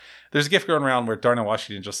know. There's a GIF going around where Darnell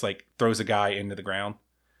Washington just like throws a guy into the ground.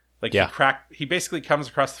 Like he basically comes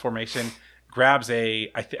across the formation, grabs I'm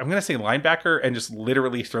going to say linebacker, and just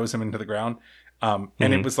literally throws him into the ground. And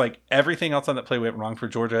it was like everything else on that play went wrong for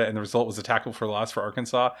Georgia, and the result was a tackle for loss for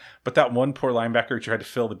Arkansas. But that one poor linebacker who tried to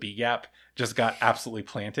fill the B gap just got absolutely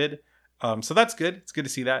planted. So that's good. It's good to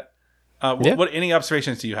see that. What any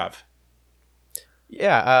observations do you have?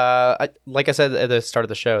 Yeah, like I said at the start of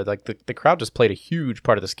the show, like the crowd just played a huge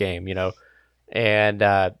part of this game, you know. And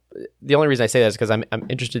the only reason I say that is because I'm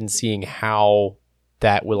interested in seeing how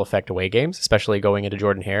that will affect away games, especially going into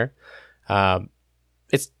Jordan-Hare.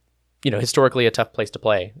 It's, you know, historically a tough place to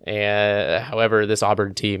play. However, this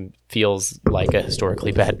Auburn team feels like a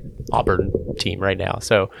historically bad Auburn team right now.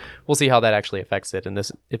 So we'll see how that actually affects it. And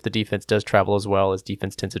if the defense does travel as well as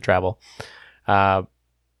defense tends to travel.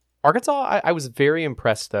 Arkansas, I was very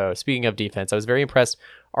impressed, though. Speaking of defense, I was very impressed.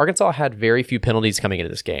 Arkansas had very few penalties coming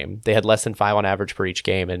into this game. They had less than 5 on average per each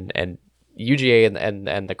game. And UGA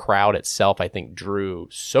and the crowd itself, I think, drew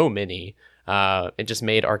so many. It just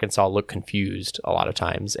made Arkansas look confused a lot of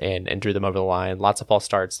times and drew them over the line. Lots of false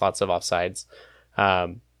starts, lots of offsides.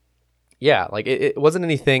 Like it wasn't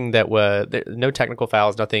anything that was no technical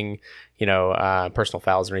fouls, nothing, personal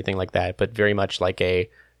fouls or anything like that, but very much like a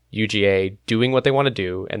UGA doing what they want to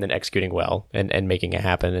do and then executing well and making it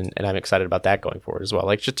happen. And I'm excited about that going forward as well.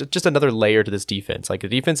 Like just another layer to this defense. Like the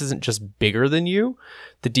defense isn't just bigger than you,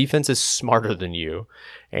 the defense is smarter than you.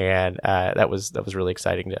 And that was really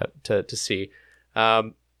exciting to see.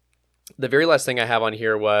 The very last thing I have on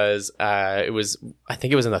here was I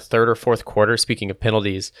think it was in the third or fourth quarter. Speaking of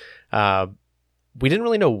penalties, we didn't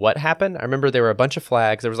really know what happened. I remember there were a bunch of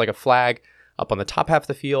flags. There was like a flag up on the top half of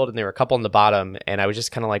the field, and there were a couple on the bottom, and I was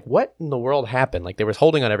just kind of like, what in the world happened? Like, there was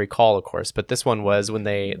holding on every call, of course, but this one was when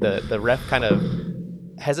the ref kind of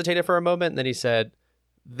hesitated for a moment, and then he said,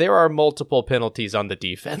 there are multiple penalties on the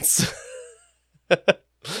defense.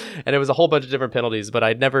 And it was a whole bunch of different penalties, but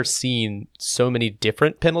I'd never seen so many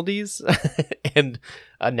different penalties and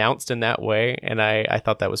announced in that way, and I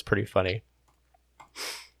thought that was pretty funny.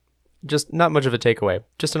 Just not much of a takeaway.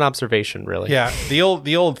 Just an observation, really. Yeah, the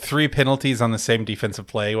old 3 penalties on the same defensive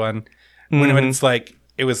play one. When it's like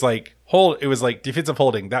it was like defensive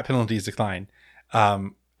holding, that penalty is declined. I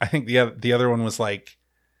think the other one was like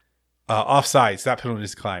offsides, that penalty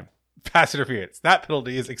is declined. Pass interference, that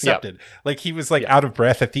penalty is accepted. Yep. Like he was like out of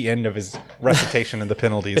breath at the end of his recitation of the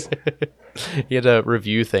penalties. He had to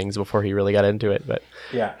review things before he really got into it. But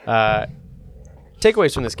yeah.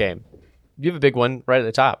 Takeaways from this game. You have a big one right at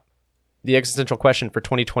the top. The existential question for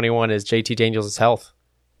 2021 is JT Daniels' health.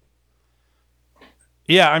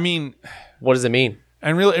 Yeah, I mean, what does it mean?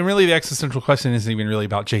 And really, the existential question isn't even really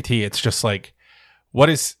about JT. It's just like, what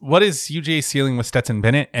is UGA's ceiling with Stetson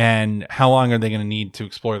Bennett, and how long are they going to need to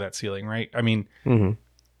explore that ceiling? Right? I mean,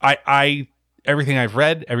 I everything I've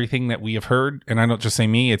read, everything that we have heard, and I don't just say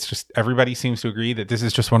me. It's just everybody seems to agree that this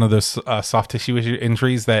is just one of those soft tissue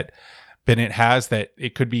injuries that Bennett has, that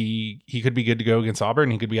he could be good to go against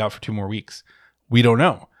Auburn. He could be out for 2 more weeks. We don't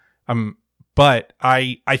know. But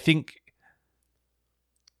I think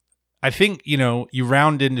you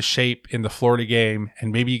round into shape in the Florida game,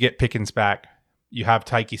 and maybe you get Pickens back. You have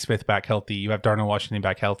Tyke Smith back healthy. You have Darnell Washington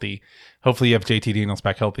back healthy. Hopefully you have JT Daniels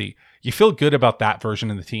back healthy. You feel good about that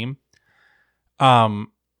version of the team. And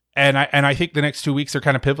I think the next 2 weeks are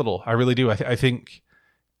kind of pivotal. I really do. I think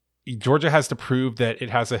Georgia has to prove that it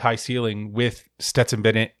has a high ceiling with Stetson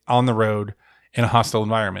Bennett on the road in a hostile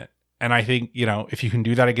environment. And I think, if you can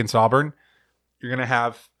do that against Auburn, you're going to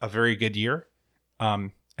have a very good year.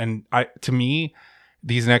 To me,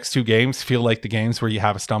 these next two games feel like the games where you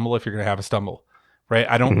have a stumble if you're going to have a stumble, right?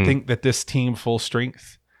 I don't think that this team full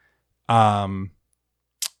strength, I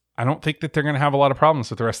don't think that they're going to have a lot of problems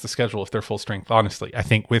with the rest of the schedule if they're full strength, honestly. I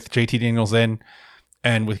think with JT Daniels in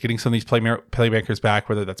and with getting some of these playmakers back,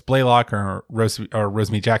 whether that's Blaylock or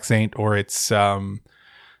Rosemary-Jacksaint or it's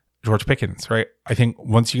George Pickens, right? I think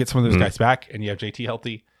once you get some of those guys back and you have JT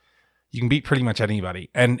healthy, you can beat pretty much anybody.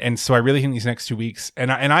 And so I really think these next 2 weeks,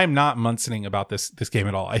 and I'm not muncening about this game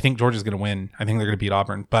at all. I think Georgia's going to win. I think they're going to beat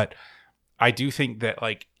Auburn. But I do think that,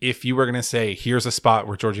 like, if you were going to say, here's a spot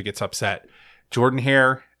where Georgia gets upset, Jordan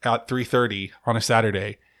Hare at 3:30 on a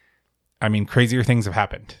Saturday, I mean, crazier things have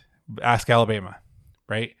happened. Ask Alabama,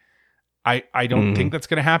 right? I don't think that's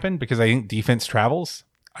going to happen because I think defense travels.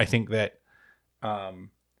 I think that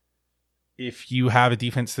if you have a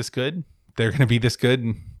defense this good, they're going to be this good,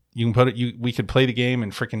 and you can put it. We could play the game in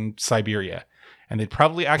freaking Siberia, and they'd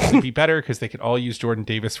probably actually be better because they could all use Jordan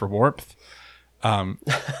Davis for warmth.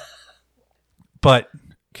 But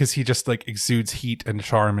because he just like exudes heat and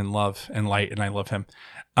charm and love and light, and I love him.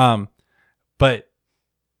 But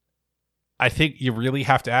I think you really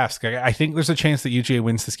have to ask. I think there's a chance that UGA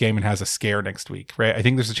wins this game and has a scare next week, right? I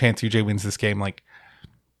think there's a chance UGA wins this game like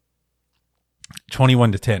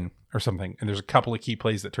 21-10 or something, and there's a couple of key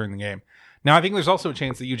plays that turn the game. Now, I think there's also a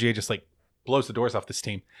chance that UGA just like blows the doors off this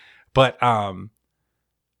team. But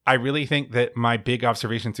I really think that my big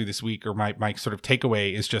observation through this week, or my sort of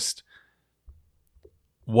takeaway, is just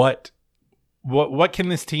what can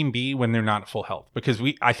this team be when they're not at full health? Because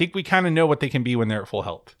I think we kind of know what they can be when they're at full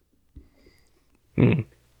health.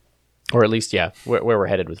 Or at least, yeah, where we're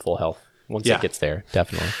headed with full health. Once it gets there,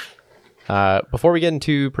 definitely. Before we get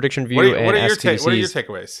into prediction view, what are your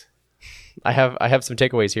takeaways? I have some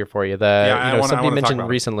takeaways here for you. Somebody mentioned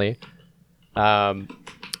recently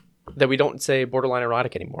that we don't say borderline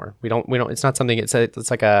erotic anymore. We don't. It's not something. It's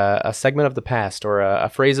like a segment of the past or a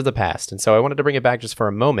phrase of the past. And so I wanted to bring it back just for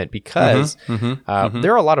a moment because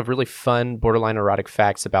there are a lot of really fun borderline erotic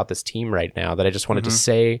facts about this team right now that I just wanted to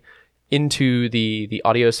say into the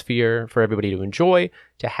audio sphere for everybody to enjoy,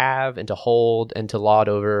 to have, and to hold, and to laud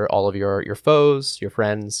over all of your foes, your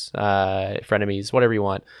friends, frenemies, whatever you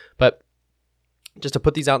want. But just to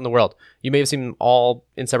put these out in the world. You may have seen them all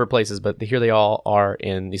in separate places, but here they all are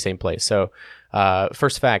in the same place. So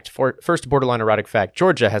first borderline erotic fact,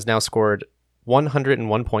 Georgia has now scored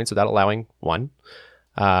 101 points without allowing one.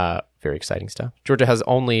 Very exciting stuff. Georgia has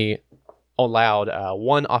only allowed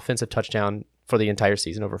one offensive touchdown for the entire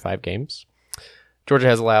season over 5 games. Georgia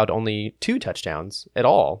has allowed only 2 touchdowns at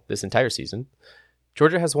all this entire season.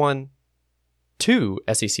 Georgia has won 2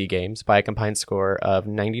 SEC games by a combined score of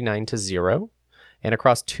 99-0. And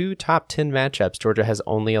across 2 top 10 matchups, Georgia has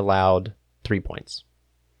only allowed 3 points.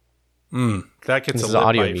 That gets a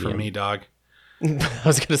lip bite from me, dog. I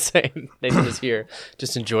was going to say, Nathan is here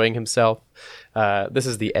just enjoying himself. This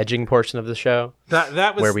is the edging portion of the show.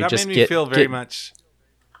 That made me feel very much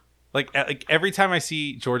like every time I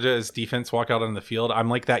see Georgia's defense walk out on the field, I'm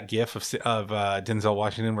like that gif of Denzel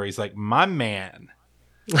Washington where he's like, my man.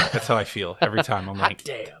 That's how I feel every time. I'm like,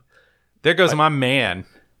 damn. There goes my man.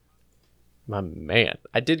 My man.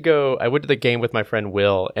 I went to the game with my friend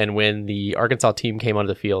Will, and when the Arkansas team came onto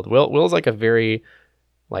the field, Will's like a very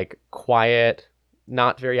quiet,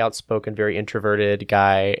 not very outspoken, very introverted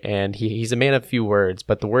guy, and he's a man of few words,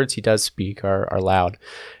 but the words he does speak are loud.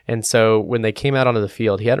 And so when they came out onto the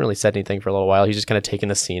field, he hadn't really said anything for a little while. He's just kind of taking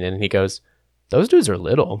the scene in, and he goes, "Those dudes are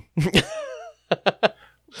little."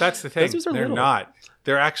 That's the thing. They're little. Not.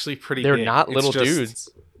 They're actually pretty They're big. Not little dudes.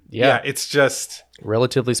 Yeah, it's just...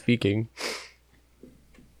 Relatively speaking.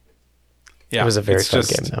 Yeah, it was a very fun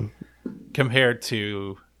game, though. Compared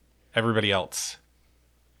to everybody else.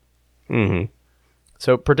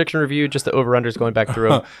 So, prediction review, just the over-unders going back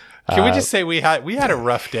through. Can we just say we had a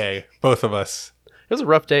rough day, both of us? It was a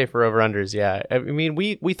rough day for over-unders, yeah. I mean,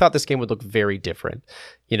 we thought this game would look very different.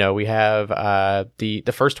 You know, we have the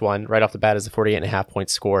first one, right off the bat, is the 48.5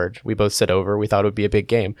 points scored. We both said over. We thought it would be a big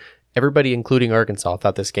game. Everybody, including Arkansas,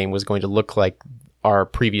 thought this game was going to look like our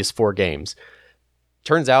previous 4 games.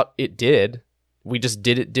 Turns out it did. We just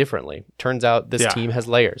did it differently. Turns out this team has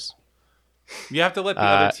layers. You have to let the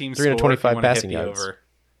other team score 325 passing hit the yards. Over.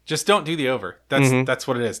 Just don't do the over. That's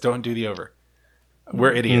what it is. Don't do the over.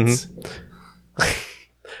 We're idiots.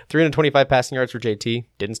 325 passing yards for JT.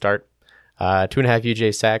 Didn't start. 2.5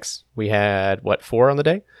 UJ sacks. We had, 4 on the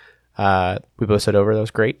day? We both said over. That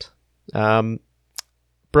was great.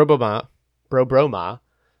 Bro Broma.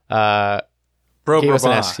 Gave us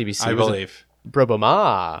an Ask CBC. I believe. Bro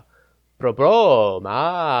Broma.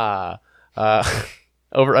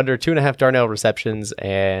 Over under 2.5 Darnell receptions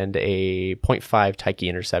and a .5 Tyke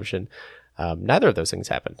interception. Neither of those things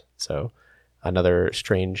happened. So another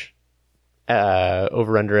strange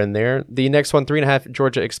over under in there. The next one, 3.5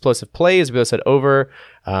 Georgia explosive plays. We both said over.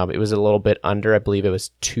 It was a little bit under. I believe it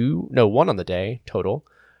was 1 on the day total.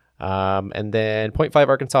 And then 0.5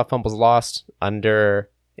 Arkansas fumbles lost under.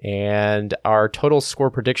 And our total score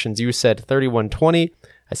predictions, you said 31-20.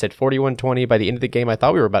 I said 41-20. By the end of the game, I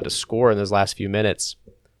thought we were about to score in those last few minutes.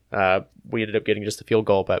 We ended up getting just a field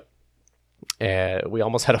goal, but we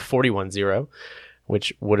almost had a 41-0,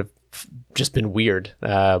 which would have just been weird.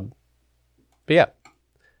 But yeah,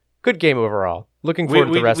 good game overall. Looking forward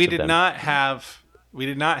to the rest of them. We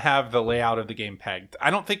did not have the layout of the game pegged.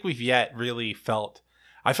 I don't think we've yet really felt.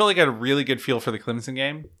 I feel like I had a really good feel for the Clemson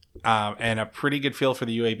game, and a pretty good feel for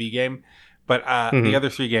the UAB game. But the other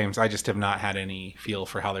 3 games, I just have not had any feel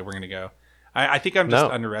for how they were going to go. I think I'm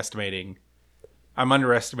just underestimating. I'm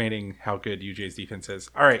underestimating how good UJ's defense is.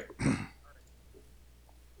 All right.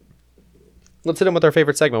 Let's hit them with our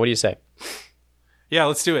favorite segment. What do you say? Yeah,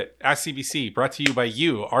 let's do it. Ask CBC, brought to you by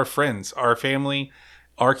you, our friends, our family,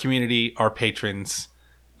 our community, our patrons.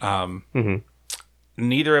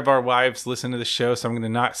 Neither of our wives listen to the show, so I'm going to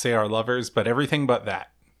not say our lovers, but everything but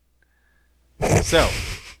that. So...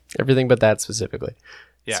 Everything but that specifically.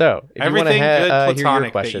 Yeah. So, if everything you want good to hear your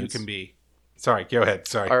platonic questions, that you can be. Sorry, go ahead.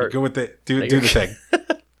 Sorry, go with the do the thing.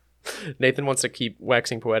 Nathan wants to keep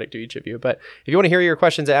waxing poetic to each of you, but if you want to hear your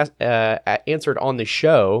questions answered on the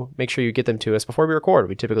show, make sure you get them to us before we record.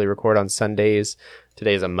 We typically record on Sundays.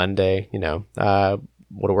 Today's a Monday. What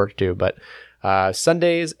a work to do, but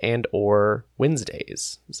Sundays and or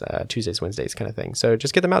Wednesdays, Tuesdays, Wednesdays kind of thing. So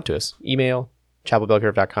just get them out to us. Email.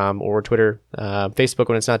 chapelbellcurve.com or Twitter, Facebook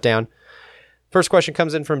when it's not down. First question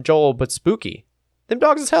comes in from Joel, but spooky. Them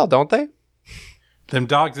dogs is hell, don't they? Them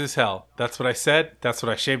dogs is hell. That's what I said. That's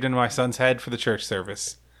what I shaved into my son's head for the church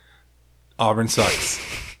service. Auburn sucks.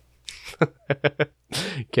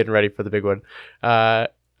 Getting ready for the big one. I'm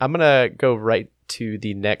going to go right to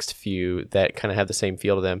the next few that kind of have the same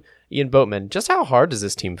feel to them. Ian Boatman, just how hard does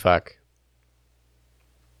this team fuck?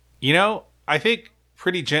 I think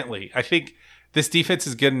pretty gently. I think this defense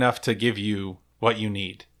is good enough to give you what you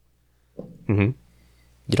need. Mm-hmm.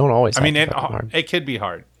 You don't always. It could be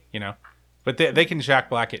hard, but they can Jack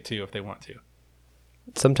Black it too if they want to.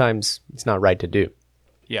 Sometimes it's not right to do.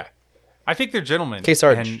 Yeah, I think they're gentlemen. K.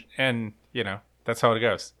 Sarge, and that's how it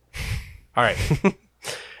goes. All right.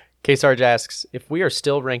 K. Sarge asks, if we are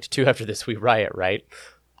still ranked 2 after this, we riot, right?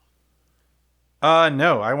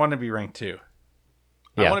 No, I want to be ranked 2.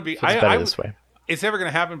 Yeah, I want to be. Better this way. It's never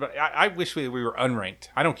going to happen, but I wish we were unranked.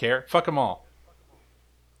 I don't care. Fuck them all.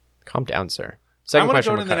 Calm down, sir. I want to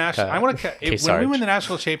go to the national. When we win the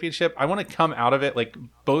national championship, I want to come out of it like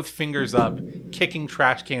both fingers up, kicking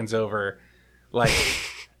trash cans over, like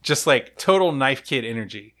just like total knife kid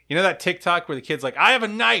energy. You know that TikTok where the kid's like, "I have a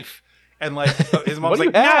knife," and like his mom's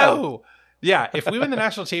like, "No." Yeah, if we win the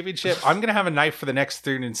national championship, I'm gonna have a knife for the next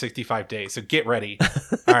 365 days. So get ready.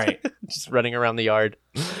 All right, just running around the yard.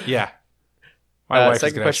 Yeah. My wife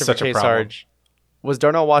second is question for K. Sarge. Was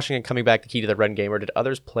Darnell Washington coming back the key to the run game, or did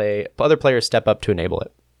other players step up to enable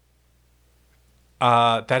it?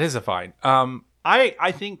 That is a fine.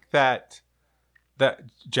 I think that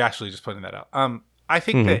Jashley just putting that out. I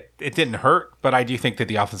think that it didn't hurt, but I do think that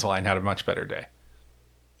the offensive line had a much better day.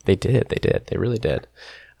 They did. They really did.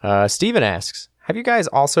 Steven asks, have you guys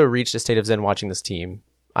also reached a state of zen watching this team?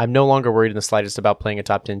 I'm no longer worried in the slightest about playing a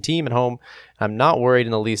top 10 team at home. I'm not worried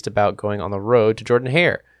in the least about going on the road to Jordan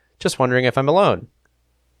Hare. Just wondering if I'm alone.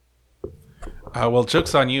 Well,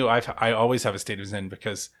 joke's on you. I always have a state of zen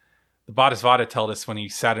because the Bodhisattva told us when he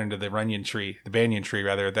sat under the banyan tree,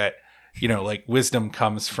 that, like wisdom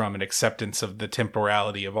comes from an acceptance of the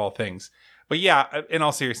temporality of all things. But yeah, in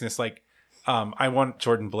all seriousness, like, I want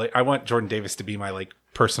Jordan Davis to be my like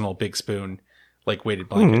personal big spoon, like weighted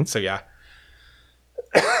blanket. So yeah.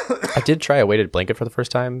 I did try a weighted blanket for the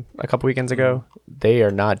first time a couple weekends ago. They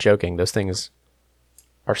are not joking. Those things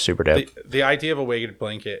are super dope. The idea of a weighted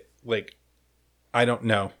blanket, like, I don't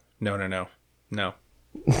know. No.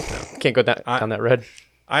 Can't go down that road.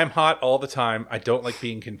 I am hot all the time. I don't like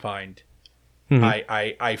being confined.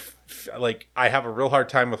 I have a real hard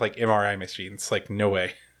time with like MRI machines. Like, no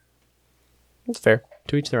way. That's fair.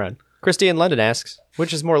 To each their own. Christy in London asks,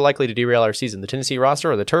 which is more likely to derail our season, the Tennessee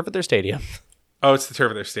roster or the turf at their stadium? Oh, it's the turf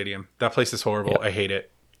at their stadium. That place is horrible. Yeah. I hate it.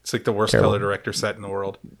 It's like the worst color director set in the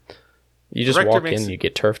world. You just walk in, you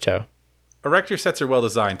get turf toe. Erector sets are well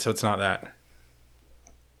designed, so it's not that.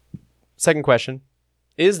 Second question.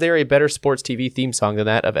 Is there a better sports TV theme song than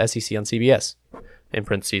that of SEC on CBS? in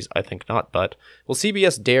parentheses, I think not, but will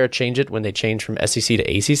CBS dare change it when they change from SEC to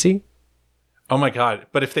ACC? Oh my God.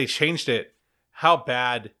 But if they changed it, how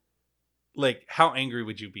bad, like, how angry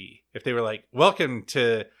would you be if they were like, welcome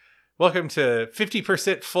to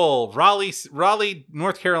 50% full Raleigh,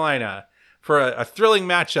 North Carolina for a thrilling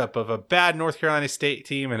matchup of a bad North Carolina State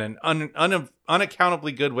team and an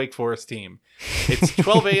unaccountably good Wake Forest team. It's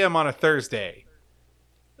 12 a.m. on a Thursday.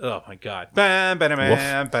 Oh my God.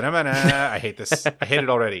 I hate this. I hate it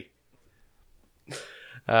already.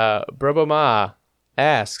 Broboma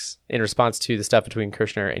asks, in response to the stuff between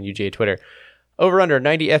Kirshner and UGA Twitter, over under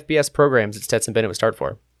 90 FBS programs that Stetson Bennett would start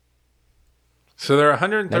for. So there are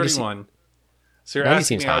 131. So you're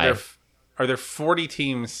asking me, are there 40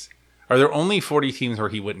 teams? Are there only 40 teams where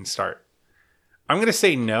he wouldn't start? I'm going to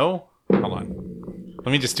say no. Hold on.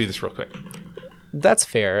 Let me just do this real quick. That's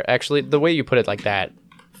fair. Actually, the way you put it like that,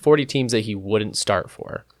 40 teams that he wouldn't start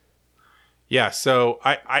for. Yeah, so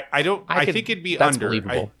I think it'd be that's under.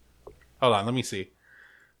 Believable. Hold on, let me see.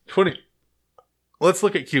 20. Let's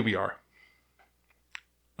look at QBR.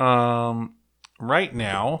 Right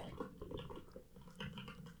now,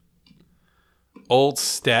 Old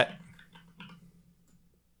Stet.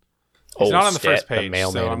 He's not on the first page, so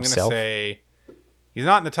I'm going to say he's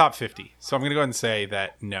not in the top 50. So I'm going to go ahead and say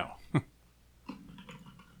that no.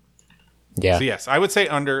 Yeah. So yes, I would say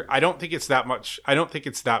under. I don't think it's that much. I don't think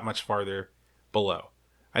it's that much farther below.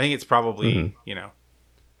 I think it's probably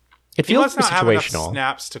It feels not have enough situational.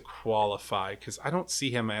 Snaps to qualify because I don't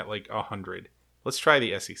see him at like 100. Let's try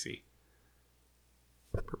the SEC.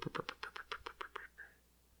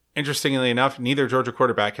 Interestingly enough, neither Georgia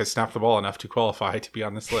quarterback has snapped the ball enough to qualify to be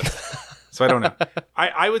on this list. So I don't know.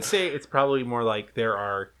 I would say it's probably more like there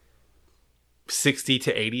are 60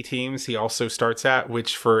 to 80 teams he also starts at,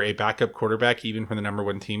 which for a backup quarterback, even for the number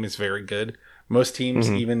one team, is very good. Most teams,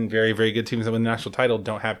 even very, very good teams that win the national title,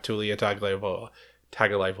 don't have Tulia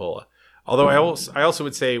Tagovailoa. Although I also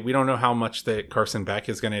would say we don't know how much that Carson Beck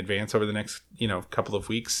is going to advance over the next couple of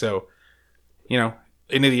weeks. So, end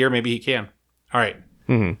of the year, maybe he can. All right.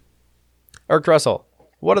 Eric Russell,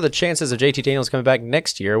 what are the chances of JT Daniels coming back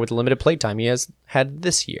next year with the limited playtime he has had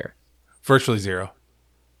this year? Virtually zero.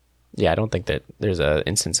 Yeah, I don't think that there's an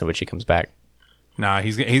instance in which he comes back. Nah,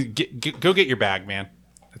 go get your bag, man.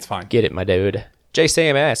 That's fine. Get it, my dude. Jay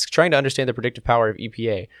Sam asks, trying to understand the predictive power of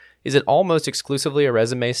EPA. Is it almost exclusively a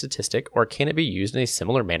resume statistic, or can it be used in a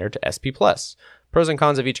similar manner to SP+? Pros and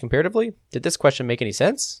cons of each comparatively? Did this question make any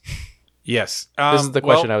sense? Yes. This is the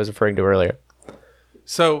question I was referring to earlier.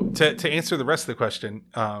 So to answer the rest of the question,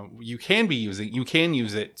 you can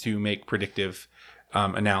use it to make predictive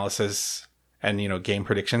analysis and game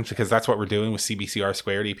predictions, because that's what we're doing with CBCR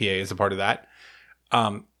squared. EPA is a part of that.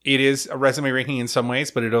 It is a resume ranking in some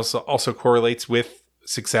ways, but it also correlates with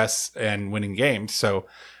success and winning games. So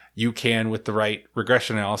you can, with the right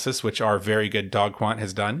regression analysis, which our very good Dog Quant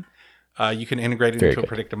has done, you can integrate it into a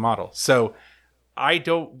predictive model. So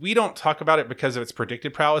we don't talk about it because of its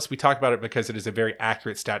predictive prowess. We talk about it because it is a very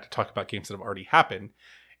accurate stat to talk about games that have already happened.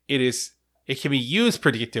 It can be used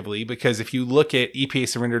predictively because if you look at EPA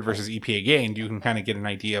surrendered versus EPA gained, you can kind of get an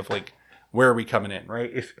idea of like, where are we coming in,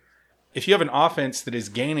 right? If you have an offense that is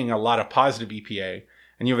gaining a lot of positive EPA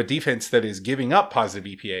and you have a defense that is giving up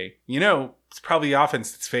positive EPA, it's probably the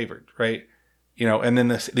offense that's favored, right? And then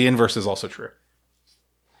the inverse is also true.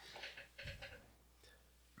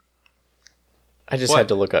 I just had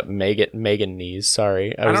to look up Megan knees.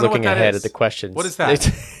 Sorry. I was looking ahead at the questions. What is that?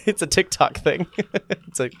 It's a TikTok thing.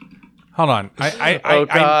 It's like, hold on. Oh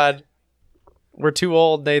God. We're too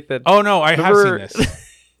old, Nathan. Oh no, I have seen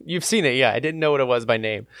this. You've seen it, yeah. I didn't know what it was by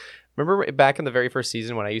name. Remember back in the very first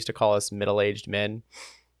season when I used to call us middle-aged men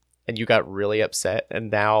and you got really upset, and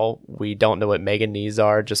now we don't know what Megan knees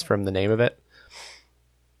are just from the name of it?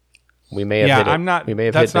 We may have hit it. I'm not. We may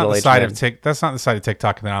have that's hit not the side men. of that's not the side of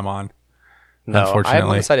TikTok that I'm on. No, unfortunately. I'm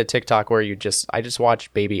on the side of TikTok where I just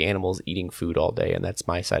watch baby animals eating food all day, and that's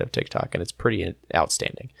my side of TikTok, and it's pretty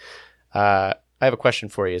outstanding. I have a question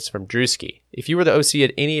for you. It's from Drewski. If you were the OC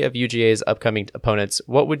at any of UGA's upcoming opponents,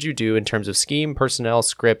 what would you do in terms of scheme, personnel,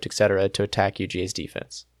 script, etc., to attack UGA's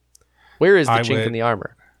defense? Where is the chink in the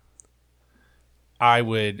armor? I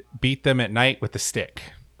would beat them at night with a stick,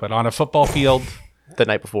 but on a football field. The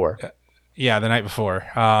night before. Yeah, the night before.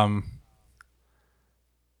 I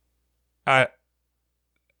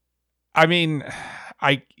mean,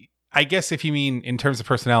 I guess if you mean in terms of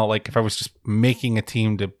personnel, like if I was just making a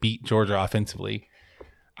team to beat Georgia offensively,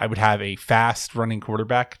 I would have a fast running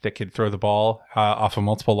quarterback that could throw the ball off of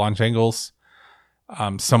multiple launch angles.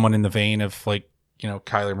 Someone in the vein of like,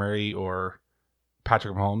 Kyler Murray or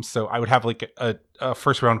Patrick Mahomes. So I would have like a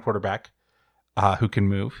first round quarterback. who can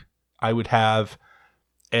move. I would have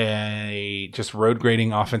a just road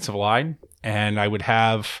grading offensive line, and I would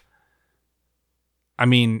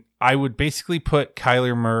basically put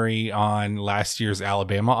Kyler Murray on last year's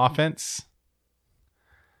Alabama offense.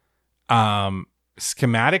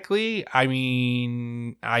 Schematically,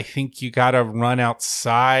 I think you got to run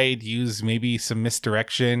outside, use maybe some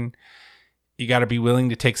misdirection. You got to be willing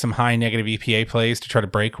to take some high negative EPA plays to try to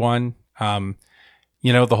break one. The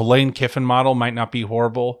Lane Kiffin model might not be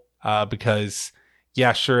horrible because,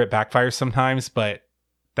 yeah, sure, it backfires sometimes, but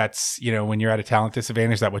that's, when you're at a talent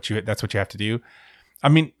disadvantage, that's what you have to do.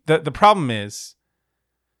 The problem is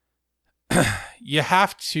you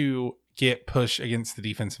have to get push against the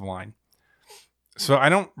defensive line. So I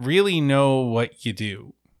don't really know what you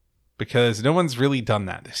do because no one's really done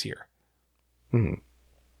that this year. Mm-hmm.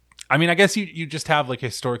 I guess you just have like a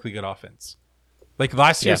historically good offense. Like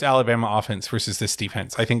last year's Alabama offense versus this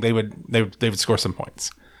defense. I think they would score some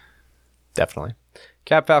points. Definitely.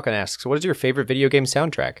 Cap Falcon asks, what is your favorite video game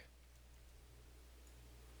soundtrack?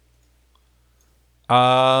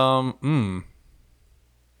 For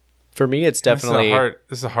me, it's definitely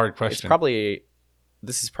this is a hard question.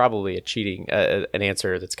 This is probably a cheating an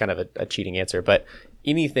answer that's kind of a cheating answer, but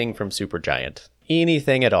anything from Supergiant,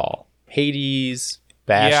 anything at all. Hades,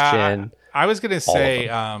 Bastion. Yeah, I was gonna say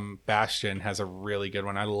Bastion has a really good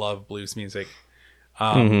one. I love blues music.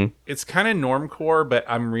 It's kind of normcore, but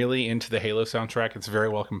I'm really into the Halo soundtrack. It's very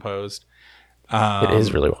well composed. It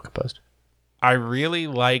is really well composed. I really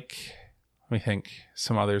like. Let me think.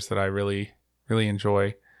 Some others that I really, really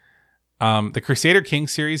enjoy. The Crusader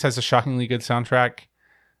Kings series has a shockingly good soundtrack.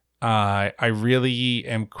 I really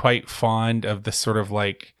am quite fond of the sort of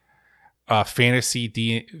like fantasy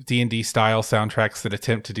D&D style soundtracks that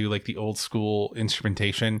attempt to do like the old school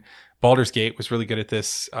instrumentation. Baldur's Gate was really good at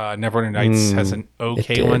this. Neverwinter Nights has an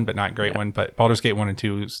okay one, but not a great one. But Baldur's Gate 1 and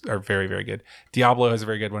 2 are very, very good. Diablo has a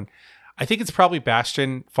very good one. I think it's probably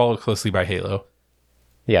Bastion, followed closely by Halo.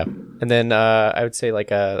 Yeah. And then I would say like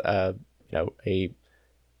a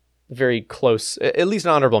very close, at least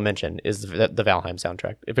an honorable mention, is the Valheim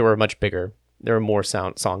soundtrack. If it were much bigger, there are more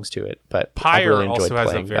songs to it. But Pyre really also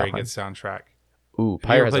has a very Valheim. good soundtrack. Ooh,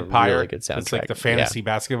 Pyre has a really good soundtrack. It's like the fantasy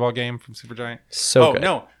basketball game from Supergiant. So good.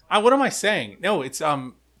 No. What am I saying? No, it's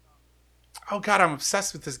oh god, I'm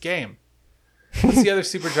obsessed with this game. What's the other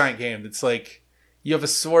Supergiant game that's like you have a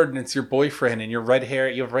sword and it's your boyfriend and you have red hair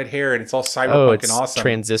and it's all cyberpunk and awesome.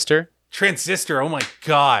 Transistor. Oh my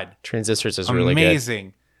god. Transistors is really good.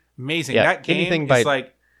 Amazing. Yeah, that game is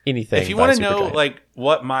like anything. If you want to know like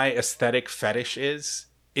what my aesthetic fetish is,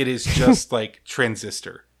 it is just like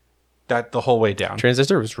Transistor. That the whole way down.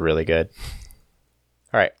 Transistor was really good.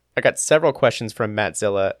 All right. I got several questions from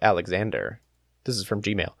Mattzilla Alexander. This is from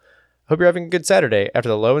Gmail. Hope you're having a good Saturday after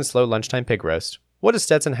the low and slow lunchtime pig roast. What does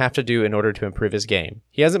Stetson have to do in order to improve his game?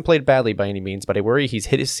 He hasn't played badly by any means, but I worry he's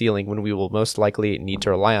hit his ceiling when we will most likely need to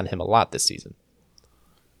rely on him a lot this season.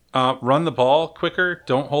 Run the ball quicker.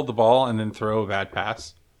 Don't hold the ball and then throw a bad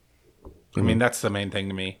pass. That's the main thing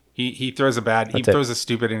to me. He throws throws a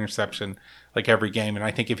stupid interception like every game, and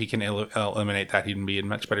I think if he can eliminate that, he'd be in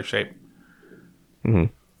much better shape.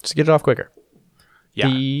 Mm-hmm. Just get it off quicker. Yeah.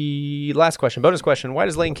 The last question, bonus question. Why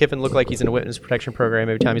does Lane Kiffin look like he's in a witness protection program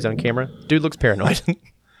every time he's on camera? Dude looks paranoid.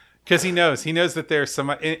 Because he knows that there's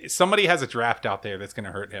somebody has a draft out there that's going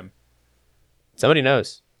to hurt him. Somebody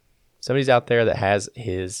knows. Somebody's out there that has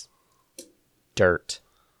his dirt.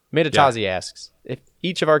 Metatazi asks, if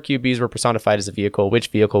each of our QBs were personified as a vehicle, which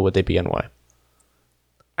vehicle would they be and why?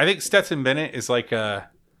 I think Stetson Bennett is like a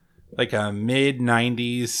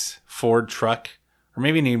mid-90s Ford truck, or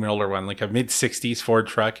maybe an even older one, like a mid-60s Ford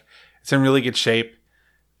truck. It's in really good shape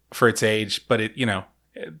for its age, but it,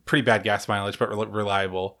 pretty bad gas mileage, but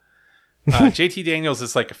reliable. JT Daniels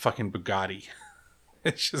is like a fucking Bugatti.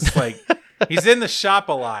 It's just like, he's in the shop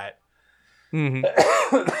a lot.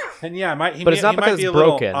 Mm-hmm. And yeah, he it's not might be it's a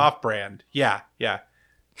little broken. off-brand. Yeah.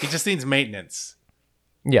 He just needs maintenance.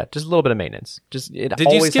 Yeah, just a little bit of maintenance. Did you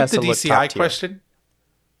skip the DCI question?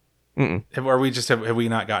 Mm-mm. Have we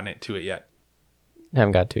not gotten to it yet? I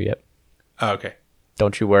haven't got to yet. Oh, okay.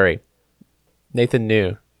 Don't you worry. Nathan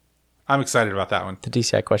knew. I'm excited about that one. The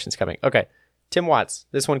DCI question's coming. Okay. Tim Watts.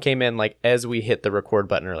 This one came in like as we hit the record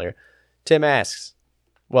button earlier. Tim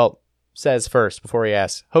says first before he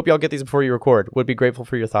asks, hope y'all get these before you record. Would be grateful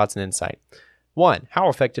for your thoughts and insight. 1. How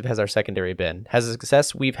effective has our secondary been? Has the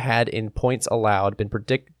success we've had in points allowed been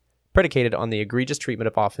predicated on the egregious treatment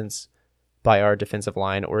of offense by our defensive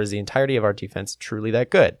line, or is the entirety of our defense truly that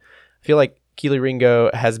good? I feel like Keely Ringo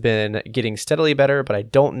has been getting steadily better, but I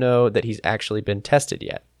don't know that he's actually been tested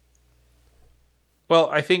yet. Well,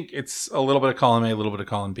 I think it's a little bit of column A, a little bit of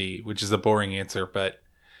column B, which is a boring answer, but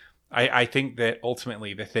I think that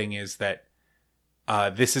ultimately the thing is that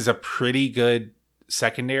this is a pretty good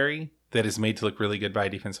secondary that is made to look really good by a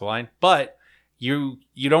defensive line, but you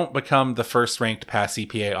don't become the first ranked pass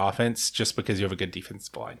EPA offense just because you have a good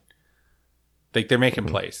defensive line. They're making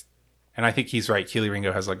plays, and I think he's right. Kelee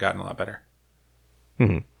Ringo has gotten a lot better.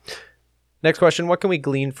 Mm-hmm. Next question, what can we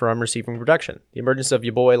glean from receiving production? The emergence of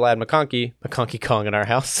your boy Lad McConkey Kong in our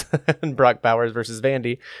house, and Brock Bowers versus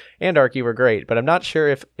Vandy and Archie were great, but I'm not sure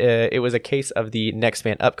if it was a case of the next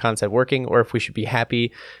man up concept working, or if we should be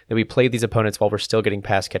happy that we played these opponents while we're still getting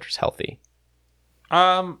pass catchers healthy.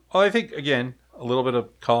 Well, I think, again, a little bit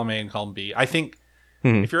of column A and column B. I think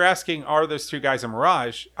if you're asking, are those two guys a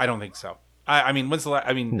mirage? I don't think so. I mean,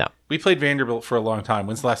 no. We played Vanderbilt for a long time.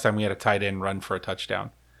 When's the last time we had a tight end run for a touchdown?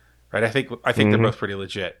 Right, I think they're both pretty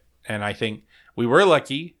legit, and I think we were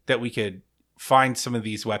lucky that we could find some of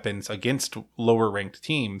these weapons against lower ranked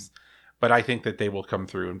teams, but I think that they will come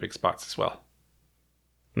through in big spots as well.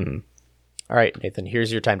 Mm-hmm. All right, Nathan,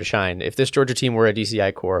 here's your time to shine. If this Georgia team were a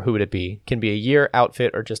DCI core, who would it be? Can be a year,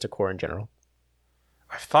 outfit, or just a core in general?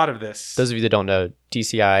 I've thought of this. Those of you that don't know,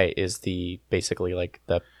 DCI is basically like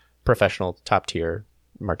the professional top tier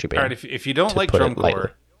marching band. All right, if you don't like drum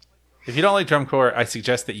corps. If you don't like drum corps, I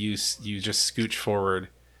suggest that you just scooch forward,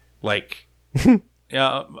 I'm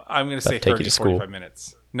going to say 30 to 45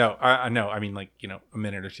 minutes. No, I mean a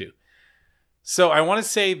minute or two. So I want to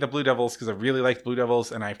say the Blue Devils because I really like the Blue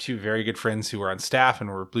Devils, and I have two very good friends who are on staff and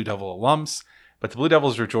were Blue Devil alums. But the Blue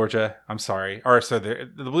Devils are Georgia. I'm sorry, the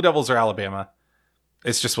Blue Devils are Alabama.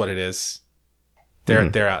 It's just what it is.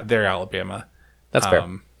 They're Alabama. That's fair.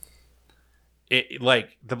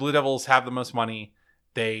 The Blue Devils have the most money.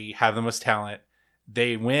 They have the most talent.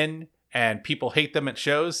 They win, and people hate them at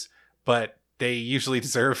shows, but they usually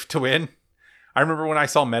deserve to win. I remember when I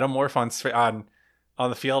saw Metamorph on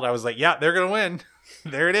the field, I was like, "Yeah, they're gonna win."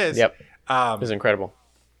 There it is. Yep, it was incredible.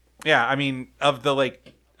 Yeah, I mean, of the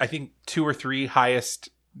I think 2 or 3 highest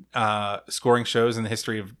scoring shows in the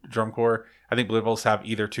history of drum corps, I think Blue Devils have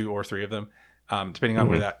either 2 or 3 of them, depending on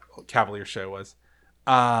where that Cavalier show was.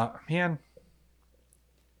 Man.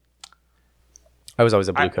 I was always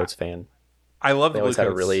a Blue Coats fan. I love the Blue Coats. They always had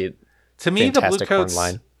a really fantastic horn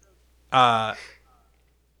line.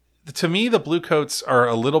 To me, the Blue Coats are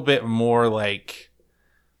a little bit more like,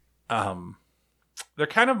 they're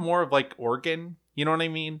kind of more of like Oregon. You know what I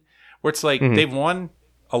mean? Where it's like they've won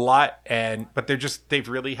a lot, but they've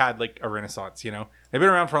really had like a renaissance. You know, they've been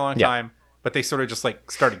around for a long time, but they sort of just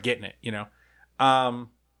like started getting it. You know, I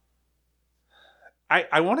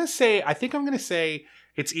want to say, I think I'm going to say.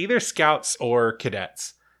 It's either Scouts or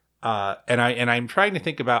Cadets, and I'm trying to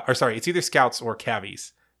think about. Or sorry, it's either Scouts or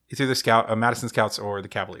Cavies. It's either Madison Scouts or the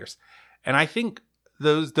Cavaliers, and I think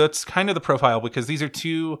that's kind of the profile because these are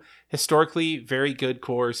two historically very good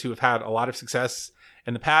corps who have had a lot of success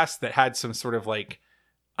in the past that had some sort of like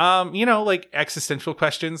existential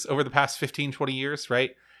questions over the past 15, 20 years,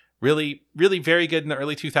 right? Really, really very good in the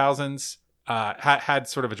early 2000s. Had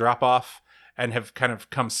sort of a drop off and have kind of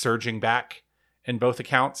come surging back. In both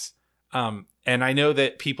accounts. And I know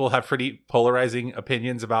that people have pretty polarizing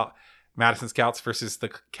opinions about Madison Scouts versus the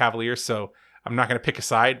Cavaliers, so I'm not going to pick a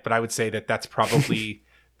side, but I would say that that's probably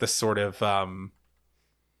the sort of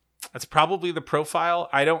that's probably the profile.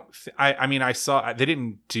 I saw they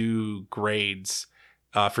didn't do grades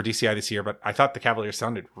for DCI this year, but I thought the Cavaliers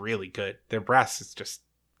sounded really good. Their brass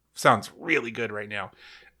sounds really good right now.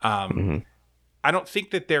 I don't think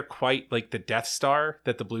that they're quite like the Death Star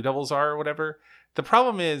that the Blue Devils are or whatever. The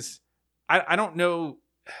problem is, I don't know,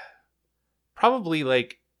 probably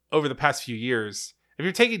like over the past few years, if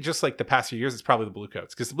you're taking just like the past few years, it's probably the Blue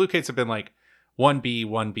Coats. Because the Blue Coats have been like 1B,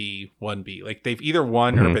 1B, 1B. Like they've either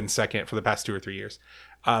won or been second for the past 2 or 3 years.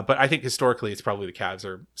 But I think historically it's probably the Cavs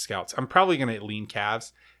or Scouts. I'm probably going to lean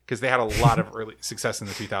Cavs because they had a lot of early success in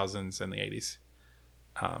the 2000s and the 80s.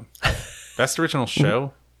 Best original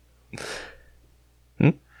show?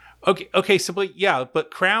 Okay, so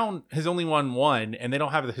but Crown has only won 1, and they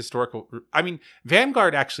don't have the historical. I mean,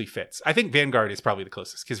 Vanguard actually fits. I think Vanguard is probably the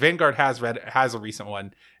closest because Vanguard has a recent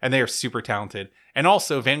one, and they are super talented. And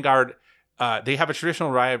also, Vanguard, they have a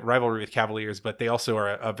traditional rivalry with Cavaliers, but they also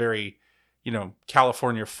are a very,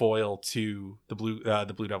 California foil to the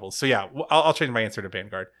Blue Devils. So yeah, I'll change my answer to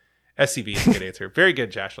Vanguard. SCV is a good answer. Very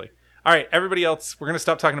good, Jashley. All right, everybody else, we're gonna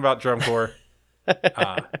stop talking about drum corps.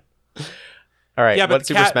 All right. Yeah, but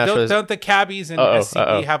don't the cabbies and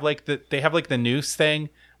SCB have like the noose thing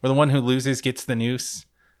where the one who loses gets the noose?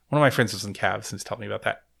 One of my friends was in Cavs and has told me about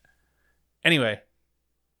that. Anyway,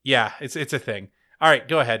 yeah, it's a thing. All right,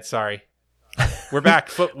 go ahead. Sorry. We're back.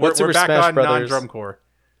 We're back on non-drum corps.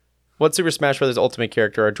 What Super Smash Brothers Ultimate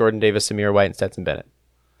character are Jordan Davis, Samir White, and Stetson Bennett?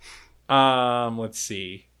 Let's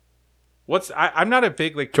see. I'm not a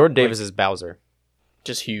big Jordan Davis is Bowser,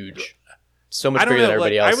 just huge, so much bigger than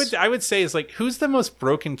everybody else. I would say is who's the most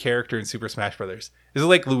broken character in Super Smash Brothers? Is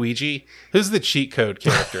it Luigi? Who's the cheat code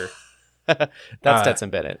character? That's Stetson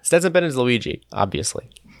Bennett. Stetson Bennett is Luigi, obviously.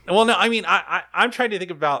 Well, no, I mean I'm trying to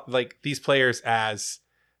think about these players as,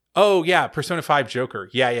 oh yeah, Persona 5 Joker.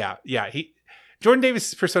 Yeah. Jordan Davis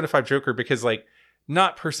is Persona 5 Joker because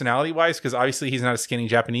not personality wise, because obviously he's not a skinny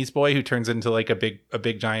Japanese boy who turns into a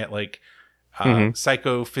big giant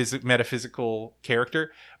metaphysical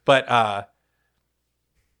character, but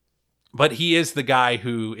he is the guy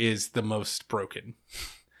who is the most broken.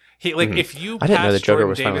 He if you patch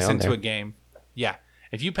Jordan Davis into a game,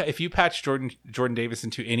 if you patch Jordan Davis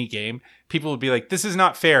into any game, people would be like, this is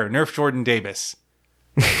not fair. Nerf Jordan Davis.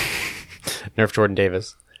 Nerf Jordan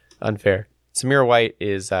Davis. Unfair. Samir White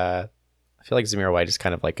is I feel like Samir White is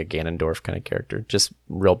kind of like a Ganondorf kind of character, just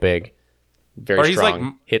real big, very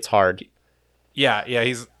strong, hits hard. Yeah,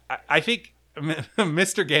 he's. I think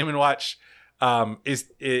Mr. Game & Watch is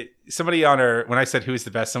somebody on our. When I said who is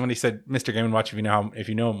the best, somebody said Mr. Game & Watch if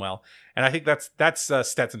you know him well, and I think that's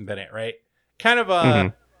Stetson Bennett, right? Kind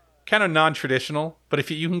of non-traditional, but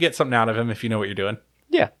if you can get something out of him if you know what you're doing.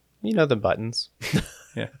 Yeah, you know the buttons.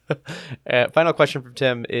 Yeah. Final question from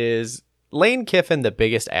Tim is Lane Kiffin the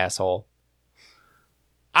biggest asshole?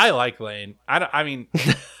 I like Lane. I mean,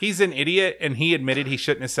 he's an idiot, and he admitted he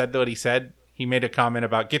shouldn't have said what he said. He made a comment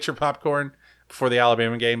about get your popcorn before the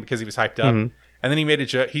Alabama game because he was hyped up. Mm-hmm. And then he made a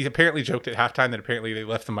joke. He apparently joked at halftime that apparently they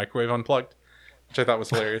left the microwave unplugged, which I thought was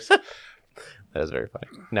hilarious. That was very funny.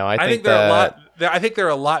 No, I think there are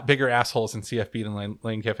a lot bigger assholes in CFB than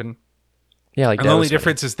Lane Kiffin. Yeah, and the only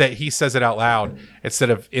difference is that he says it out loud instead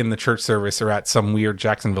of in the church service or at some weird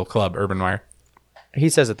Jacksonville club, Urban Meyer. He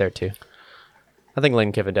says it there too. I think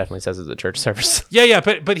Lane Kiffin definitely says it at the church service. Yeah,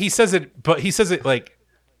 but he says it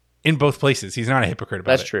in both places. He's not a hypocrite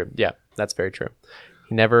about it. That's true. Yeah, that's very true.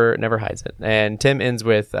 He never hides it. And Tim ends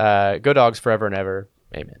with go Dogs forever and ever.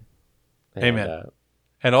 Amen. Amen.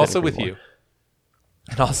 And also with you.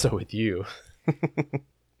 And also with you.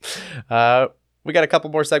 We got a couple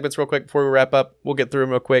more segments real quick before we wrap up. We'll get through them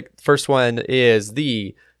real quick. First one is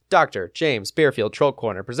the Dr. James Bearfield Troll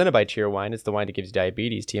Corner, presented by Cheerwine. It's the wine that gives you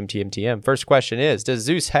diabetes. TM. First question is, does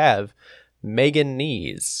Zeus have Megan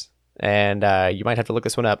knees? And you might have to look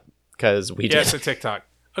this one up because we did. Yes, a TikTok.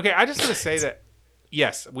 Okay, I just want to say that,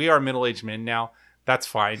 yes, we are middle-aged men now. That's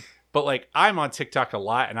fine. But I'm on TikTok a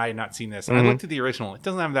lot, and I had not seen this. And I looked at the original. It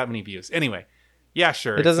doesn't have that many views. Anyway, yeah,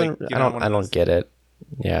 sure. It doesn't. I don't get it.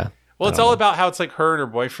 Yeah. Well, it's all about how it's her and her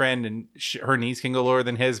boyfriend, and her knees can go lower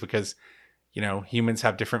than his because, humans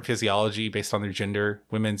have different physiology based on their gender.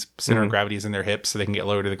 Women's center of gravity is in their hips, so they can get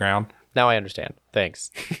lower to the ground. Now I understand. Thanks.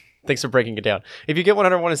 Thanks for breaking it down. If you get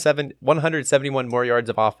 171 more yards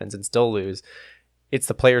of offense and still lose, it's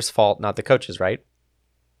the player's fault, not the coach's, right?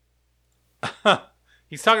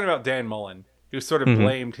 He's talking about Dan Mullen, who sort of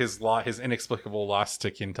blamed his inexplicable loss to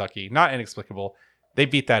Kentucky. Not inexplicable. They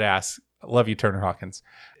beat that ass. Love you, Turner Hawkins.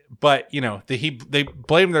 But they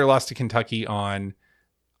blamed their loss to Kentucky on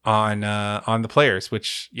the players,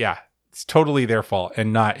 which it's totally their fault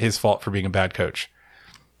and not his fault for being a bad coach.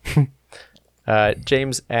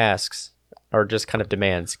 James asks, or just kind of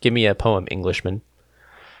demands, give me a poem, Englishman.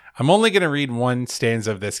 I'm only going to read one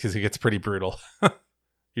stanza of this because it gets pretty brutal.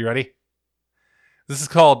 You ready? This is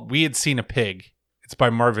called We Had Seen a Pig. It's by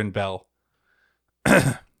Marvin Bell.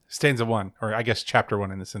 Stanza 1, or I guess chapter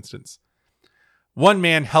 1 in this instance. One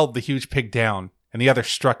man held the huge pig down, and the other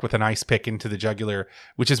struck with an ice pick into the jugular,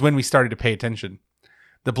 which is when we started to pay attention.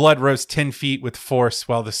 The blood rose 10 feet with force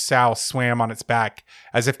while the sow swam on its back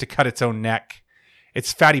as if to cut its own neck.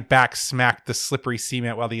 Its fatty back smacked the slippery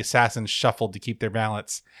cement while the assassins shuffled to keep their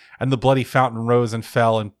balance, and the bloody fountain rose and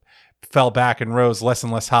fell back and rose less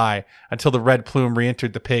and less high until the red plume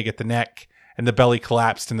re-entered the pig at the neck, and the belly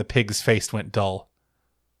collapsed and the pig's face went dull.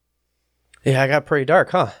 Yeah, I got pretty dark,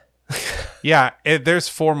 huh? Yeah, there's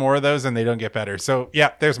 4 more of those and they don't get better. So,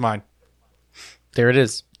 yeah, there's mine. There it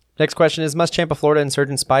is. Next question is, must Champa Florida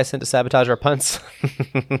insurgent spy sent to sabotage our punts?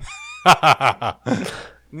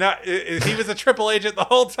 No, he was a triple agent the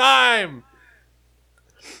whole time.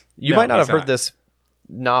 You might not have heard this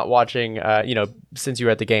not watching, since you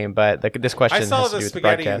were at the game, but this question I saw has to the do with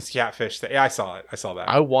spaghetti the and broadcast. catfish thing. Yeah, I saw it. I saw that.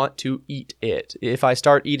 I want to eat it. If I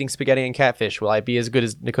start eating spaghetti and catfish, will I be as good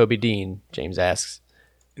as N'Kobe Dean? James asks.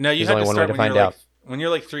 No, you have to start when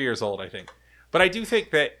you're 3 years old, I think. But I do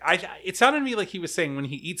think that it sounded to me like he was saying when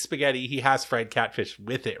he eats spaghetti, he has fried catfish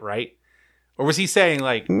with it, right? Or was he saying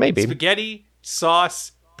like maybe spaghetti,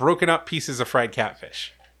 sauce, broken up pieces of fried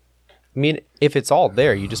catfish? I mean, if it's all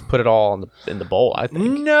there, you just put it all in the bowl, I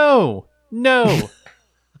think. No.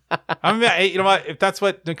 I mean, you know what? If that's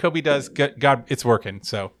what Nakobe does, God, it's working.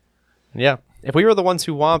 So, yeah. If we were the ones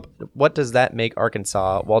who womp, what does that make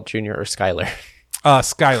Arkansas, Walt Jr. or Skyler?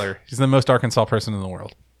 Skyler. He's the most Arkansas person in the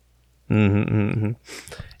world. And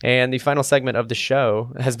the final segment of the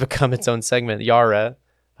show has become its own segment. Yara.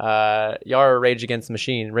 Yara Rage Against the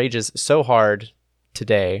Machine rages so hard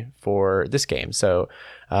today for this game. So,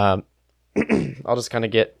 I'll just kind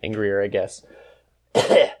of get angrier, I guess.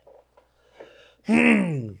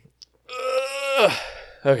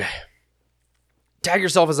 Okay. Tag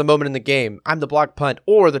yourself as a moment in the game. I'm the block punt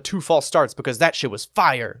or the 2 false starts because that shit was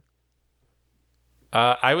fire.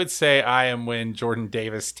 I would say I am when Jordan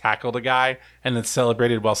Davis tackled a guy and then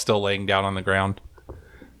celebrated while still laying down on the ground.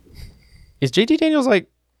 Is JT Daniels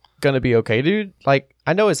gonna be okay, dude?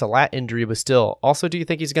 I know it's a lat injury, but still. Also, do you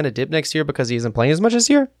think he's gonna dip next year because he isn't playing as much this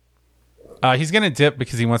year? He's going to dip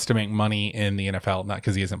because he wants to make money in the NFL, not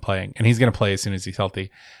because he isn't playing. And he's going to play as soon as he's healthy.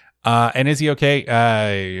 And is he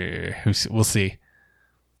okay? We'll see.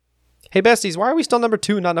 Hey, besties, why are we still number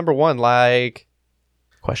 2, not number 1?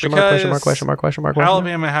 Question mark.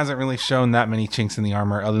 Alabama hasn't really shown that many chinks in the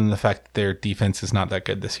armor other than the fact that their defense is not that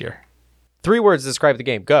good this year. 3 words to describe the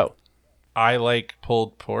game. Go. I like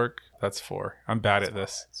pulled pork. That's 4. I'm bad at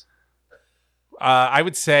this. I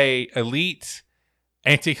would say elite,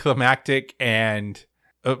 anticlimactic, and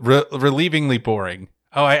relievingly boring.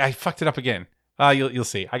 Oh, I fucked it up again. You'll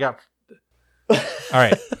see. I got. All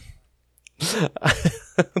right.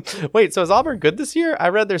 Wait, so is Auburn good this year? I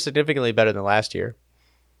read they're significantly better than last year.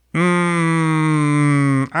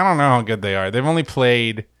 I don't know how good they are. They've only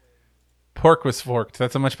played. Pork was forked.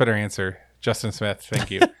 That's a much better answer, Justin Smith. Thank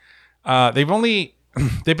you.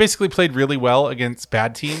 They basically played really well against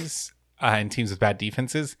bad teams and teams with bad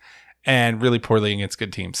defenses, and really poorly against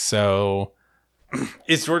good teams. So,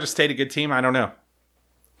 is Georgia State a good team? I don't know.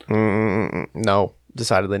 No,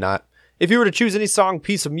 decidedly not. If you were to choose any song,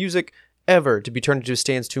 piece of music ever to be turned into a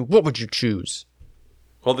Stan's tune, what would you choose?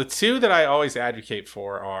 Well, the 2 that I always advocate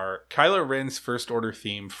for are Kylo Ren's First Order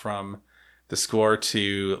theme from the score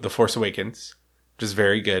to The Force Awakens, which is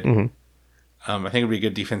very good. I think it would be a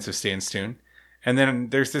good defensive Stan's tune. And then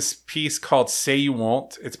there's this piece called Say You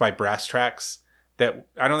Won't. It's by Brass Tracks that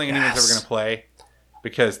I don't think anyone's ever going to play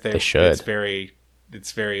because they should. It's very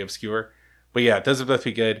obscure. But yeah, those would both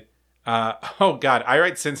be good. Oh God, I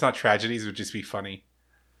Write Sins Not Tragedies would just be funny.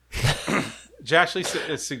 Jashley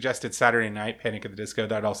suggested Saturday Night, Panic at the Disco.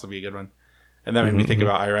 That'd also be a good one. And that made me think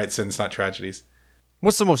about I Write Sins Not Tragedies.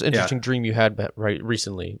 What's the most interesting dream you had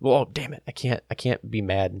recently? Well, oh, damn it. I can't be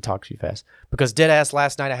mad and talk too fast. Because dead ass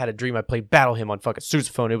last night I had a dream I played Battle Hymn on fucking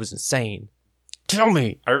sousaphone. It was insane. Tell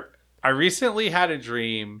me. I recently had a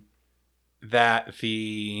dream that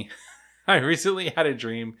I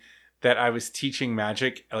was teaching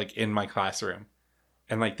magic in my classroom.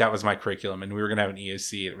 And that was my curriculum. And we were going to have an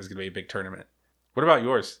EOC. And it was going to be a big tournament. What about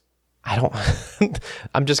yours? I don't.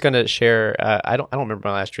 I'm just gonna share. I don't remember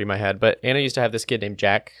my last dream I had, but Anna used to have this kid named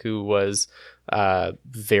Jack who was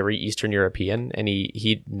very Eastern European, and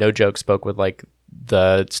he no joke spoke with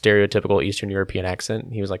the stereotypical Eastern European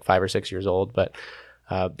accent. He was 5 or 6 years old, but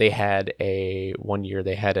they had one year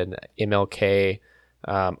they had an MLK.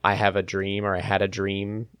 I have a dream, or I had a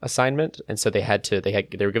dream assignment, and so they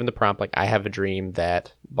were given the prompt I have a dream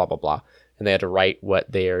that blah blah blah, and they had to write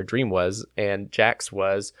what their dream was, and Jack's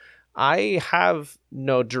was, I have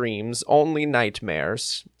no dreams, only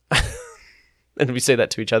nightmares. And we say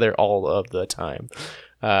that to each other all of the time.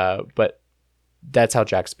 But that's how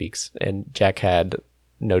Jack speaks. And Jack had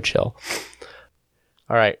no chill.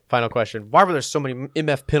 All right, final question. Why were there so many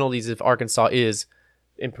MF penalties if Arkansas is,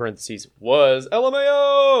 in parentheses, was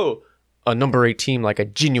LMAO a number 8 team? I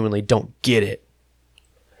genuinely don't get it.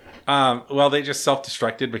 Well, they just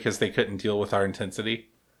self-destructed because they couldn't deal with our intensity.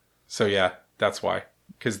 So yeah, that's why.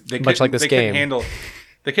 Because they couldn't handle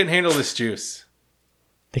this juice.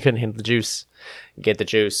 They couldn't handle the juice. Get the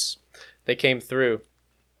juice. They came through.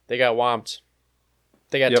 They got whomped.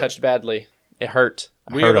 They got touched badly. It hurt.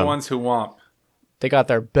 We are the ones who whomp. They got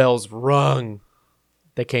their bells rung.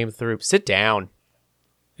 They came through. Sit down.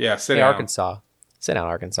 Yeah, sit down. Arkansas. Sit down,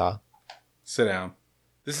 Arkansas. Sit down.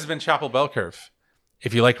 This has been Chapel Bell Curve.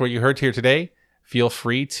 If you liked what you heard here today, feel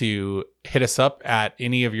free to hit us up at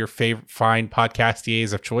any of your fine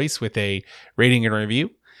podcastiers of choice with a rating and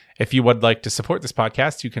review. If you would like to support this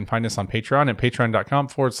podcast, you can find us on Patreon at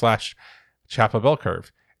patreon.com/Chapel Bell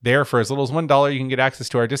Curve. There, for as little as $1, you can get access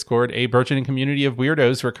to our Discord, a burgeoning community of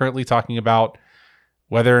weirdos who are currently talking about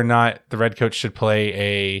whether or not the Redcoats should play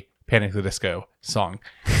a Panic at the Disco song.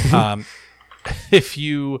 If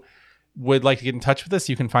you would like to get in touch with us,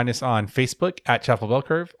 you can find us on Facebook at Chapel Bell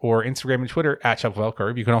Curve or Instagram and Twitter at Chapel Bell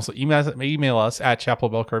Curve. You can also email us at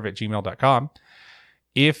chapelbellcurve@gmail.com.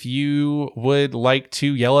 If you would like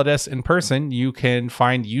to yell at us in person, you can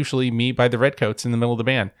find usually me by the Redcoats in the middle of the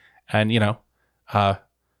band. And,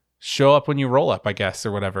 show up when you roll up, I guess,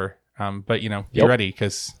 or whatever. But, be ready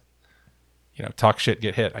because, talk shit,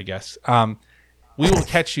 get hit, I guess. We will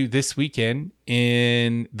catch you this weekend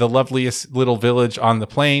in the loveliest little village on the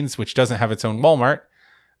plains, which doesn't have its own Walmart,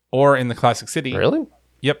 or in the Classic City. Really?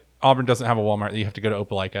 Yep. Auburn doesn't have a Walmart. You have to go to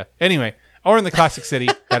Opelika. Anyway, or in the Classic City.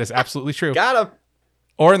 That is absolutely true. Got him.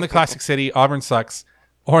 Or in the Classic City. Auburn sucks.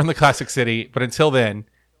 Or in the Classic City. But until then,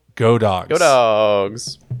 go Dogs. Go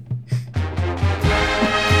Dogs.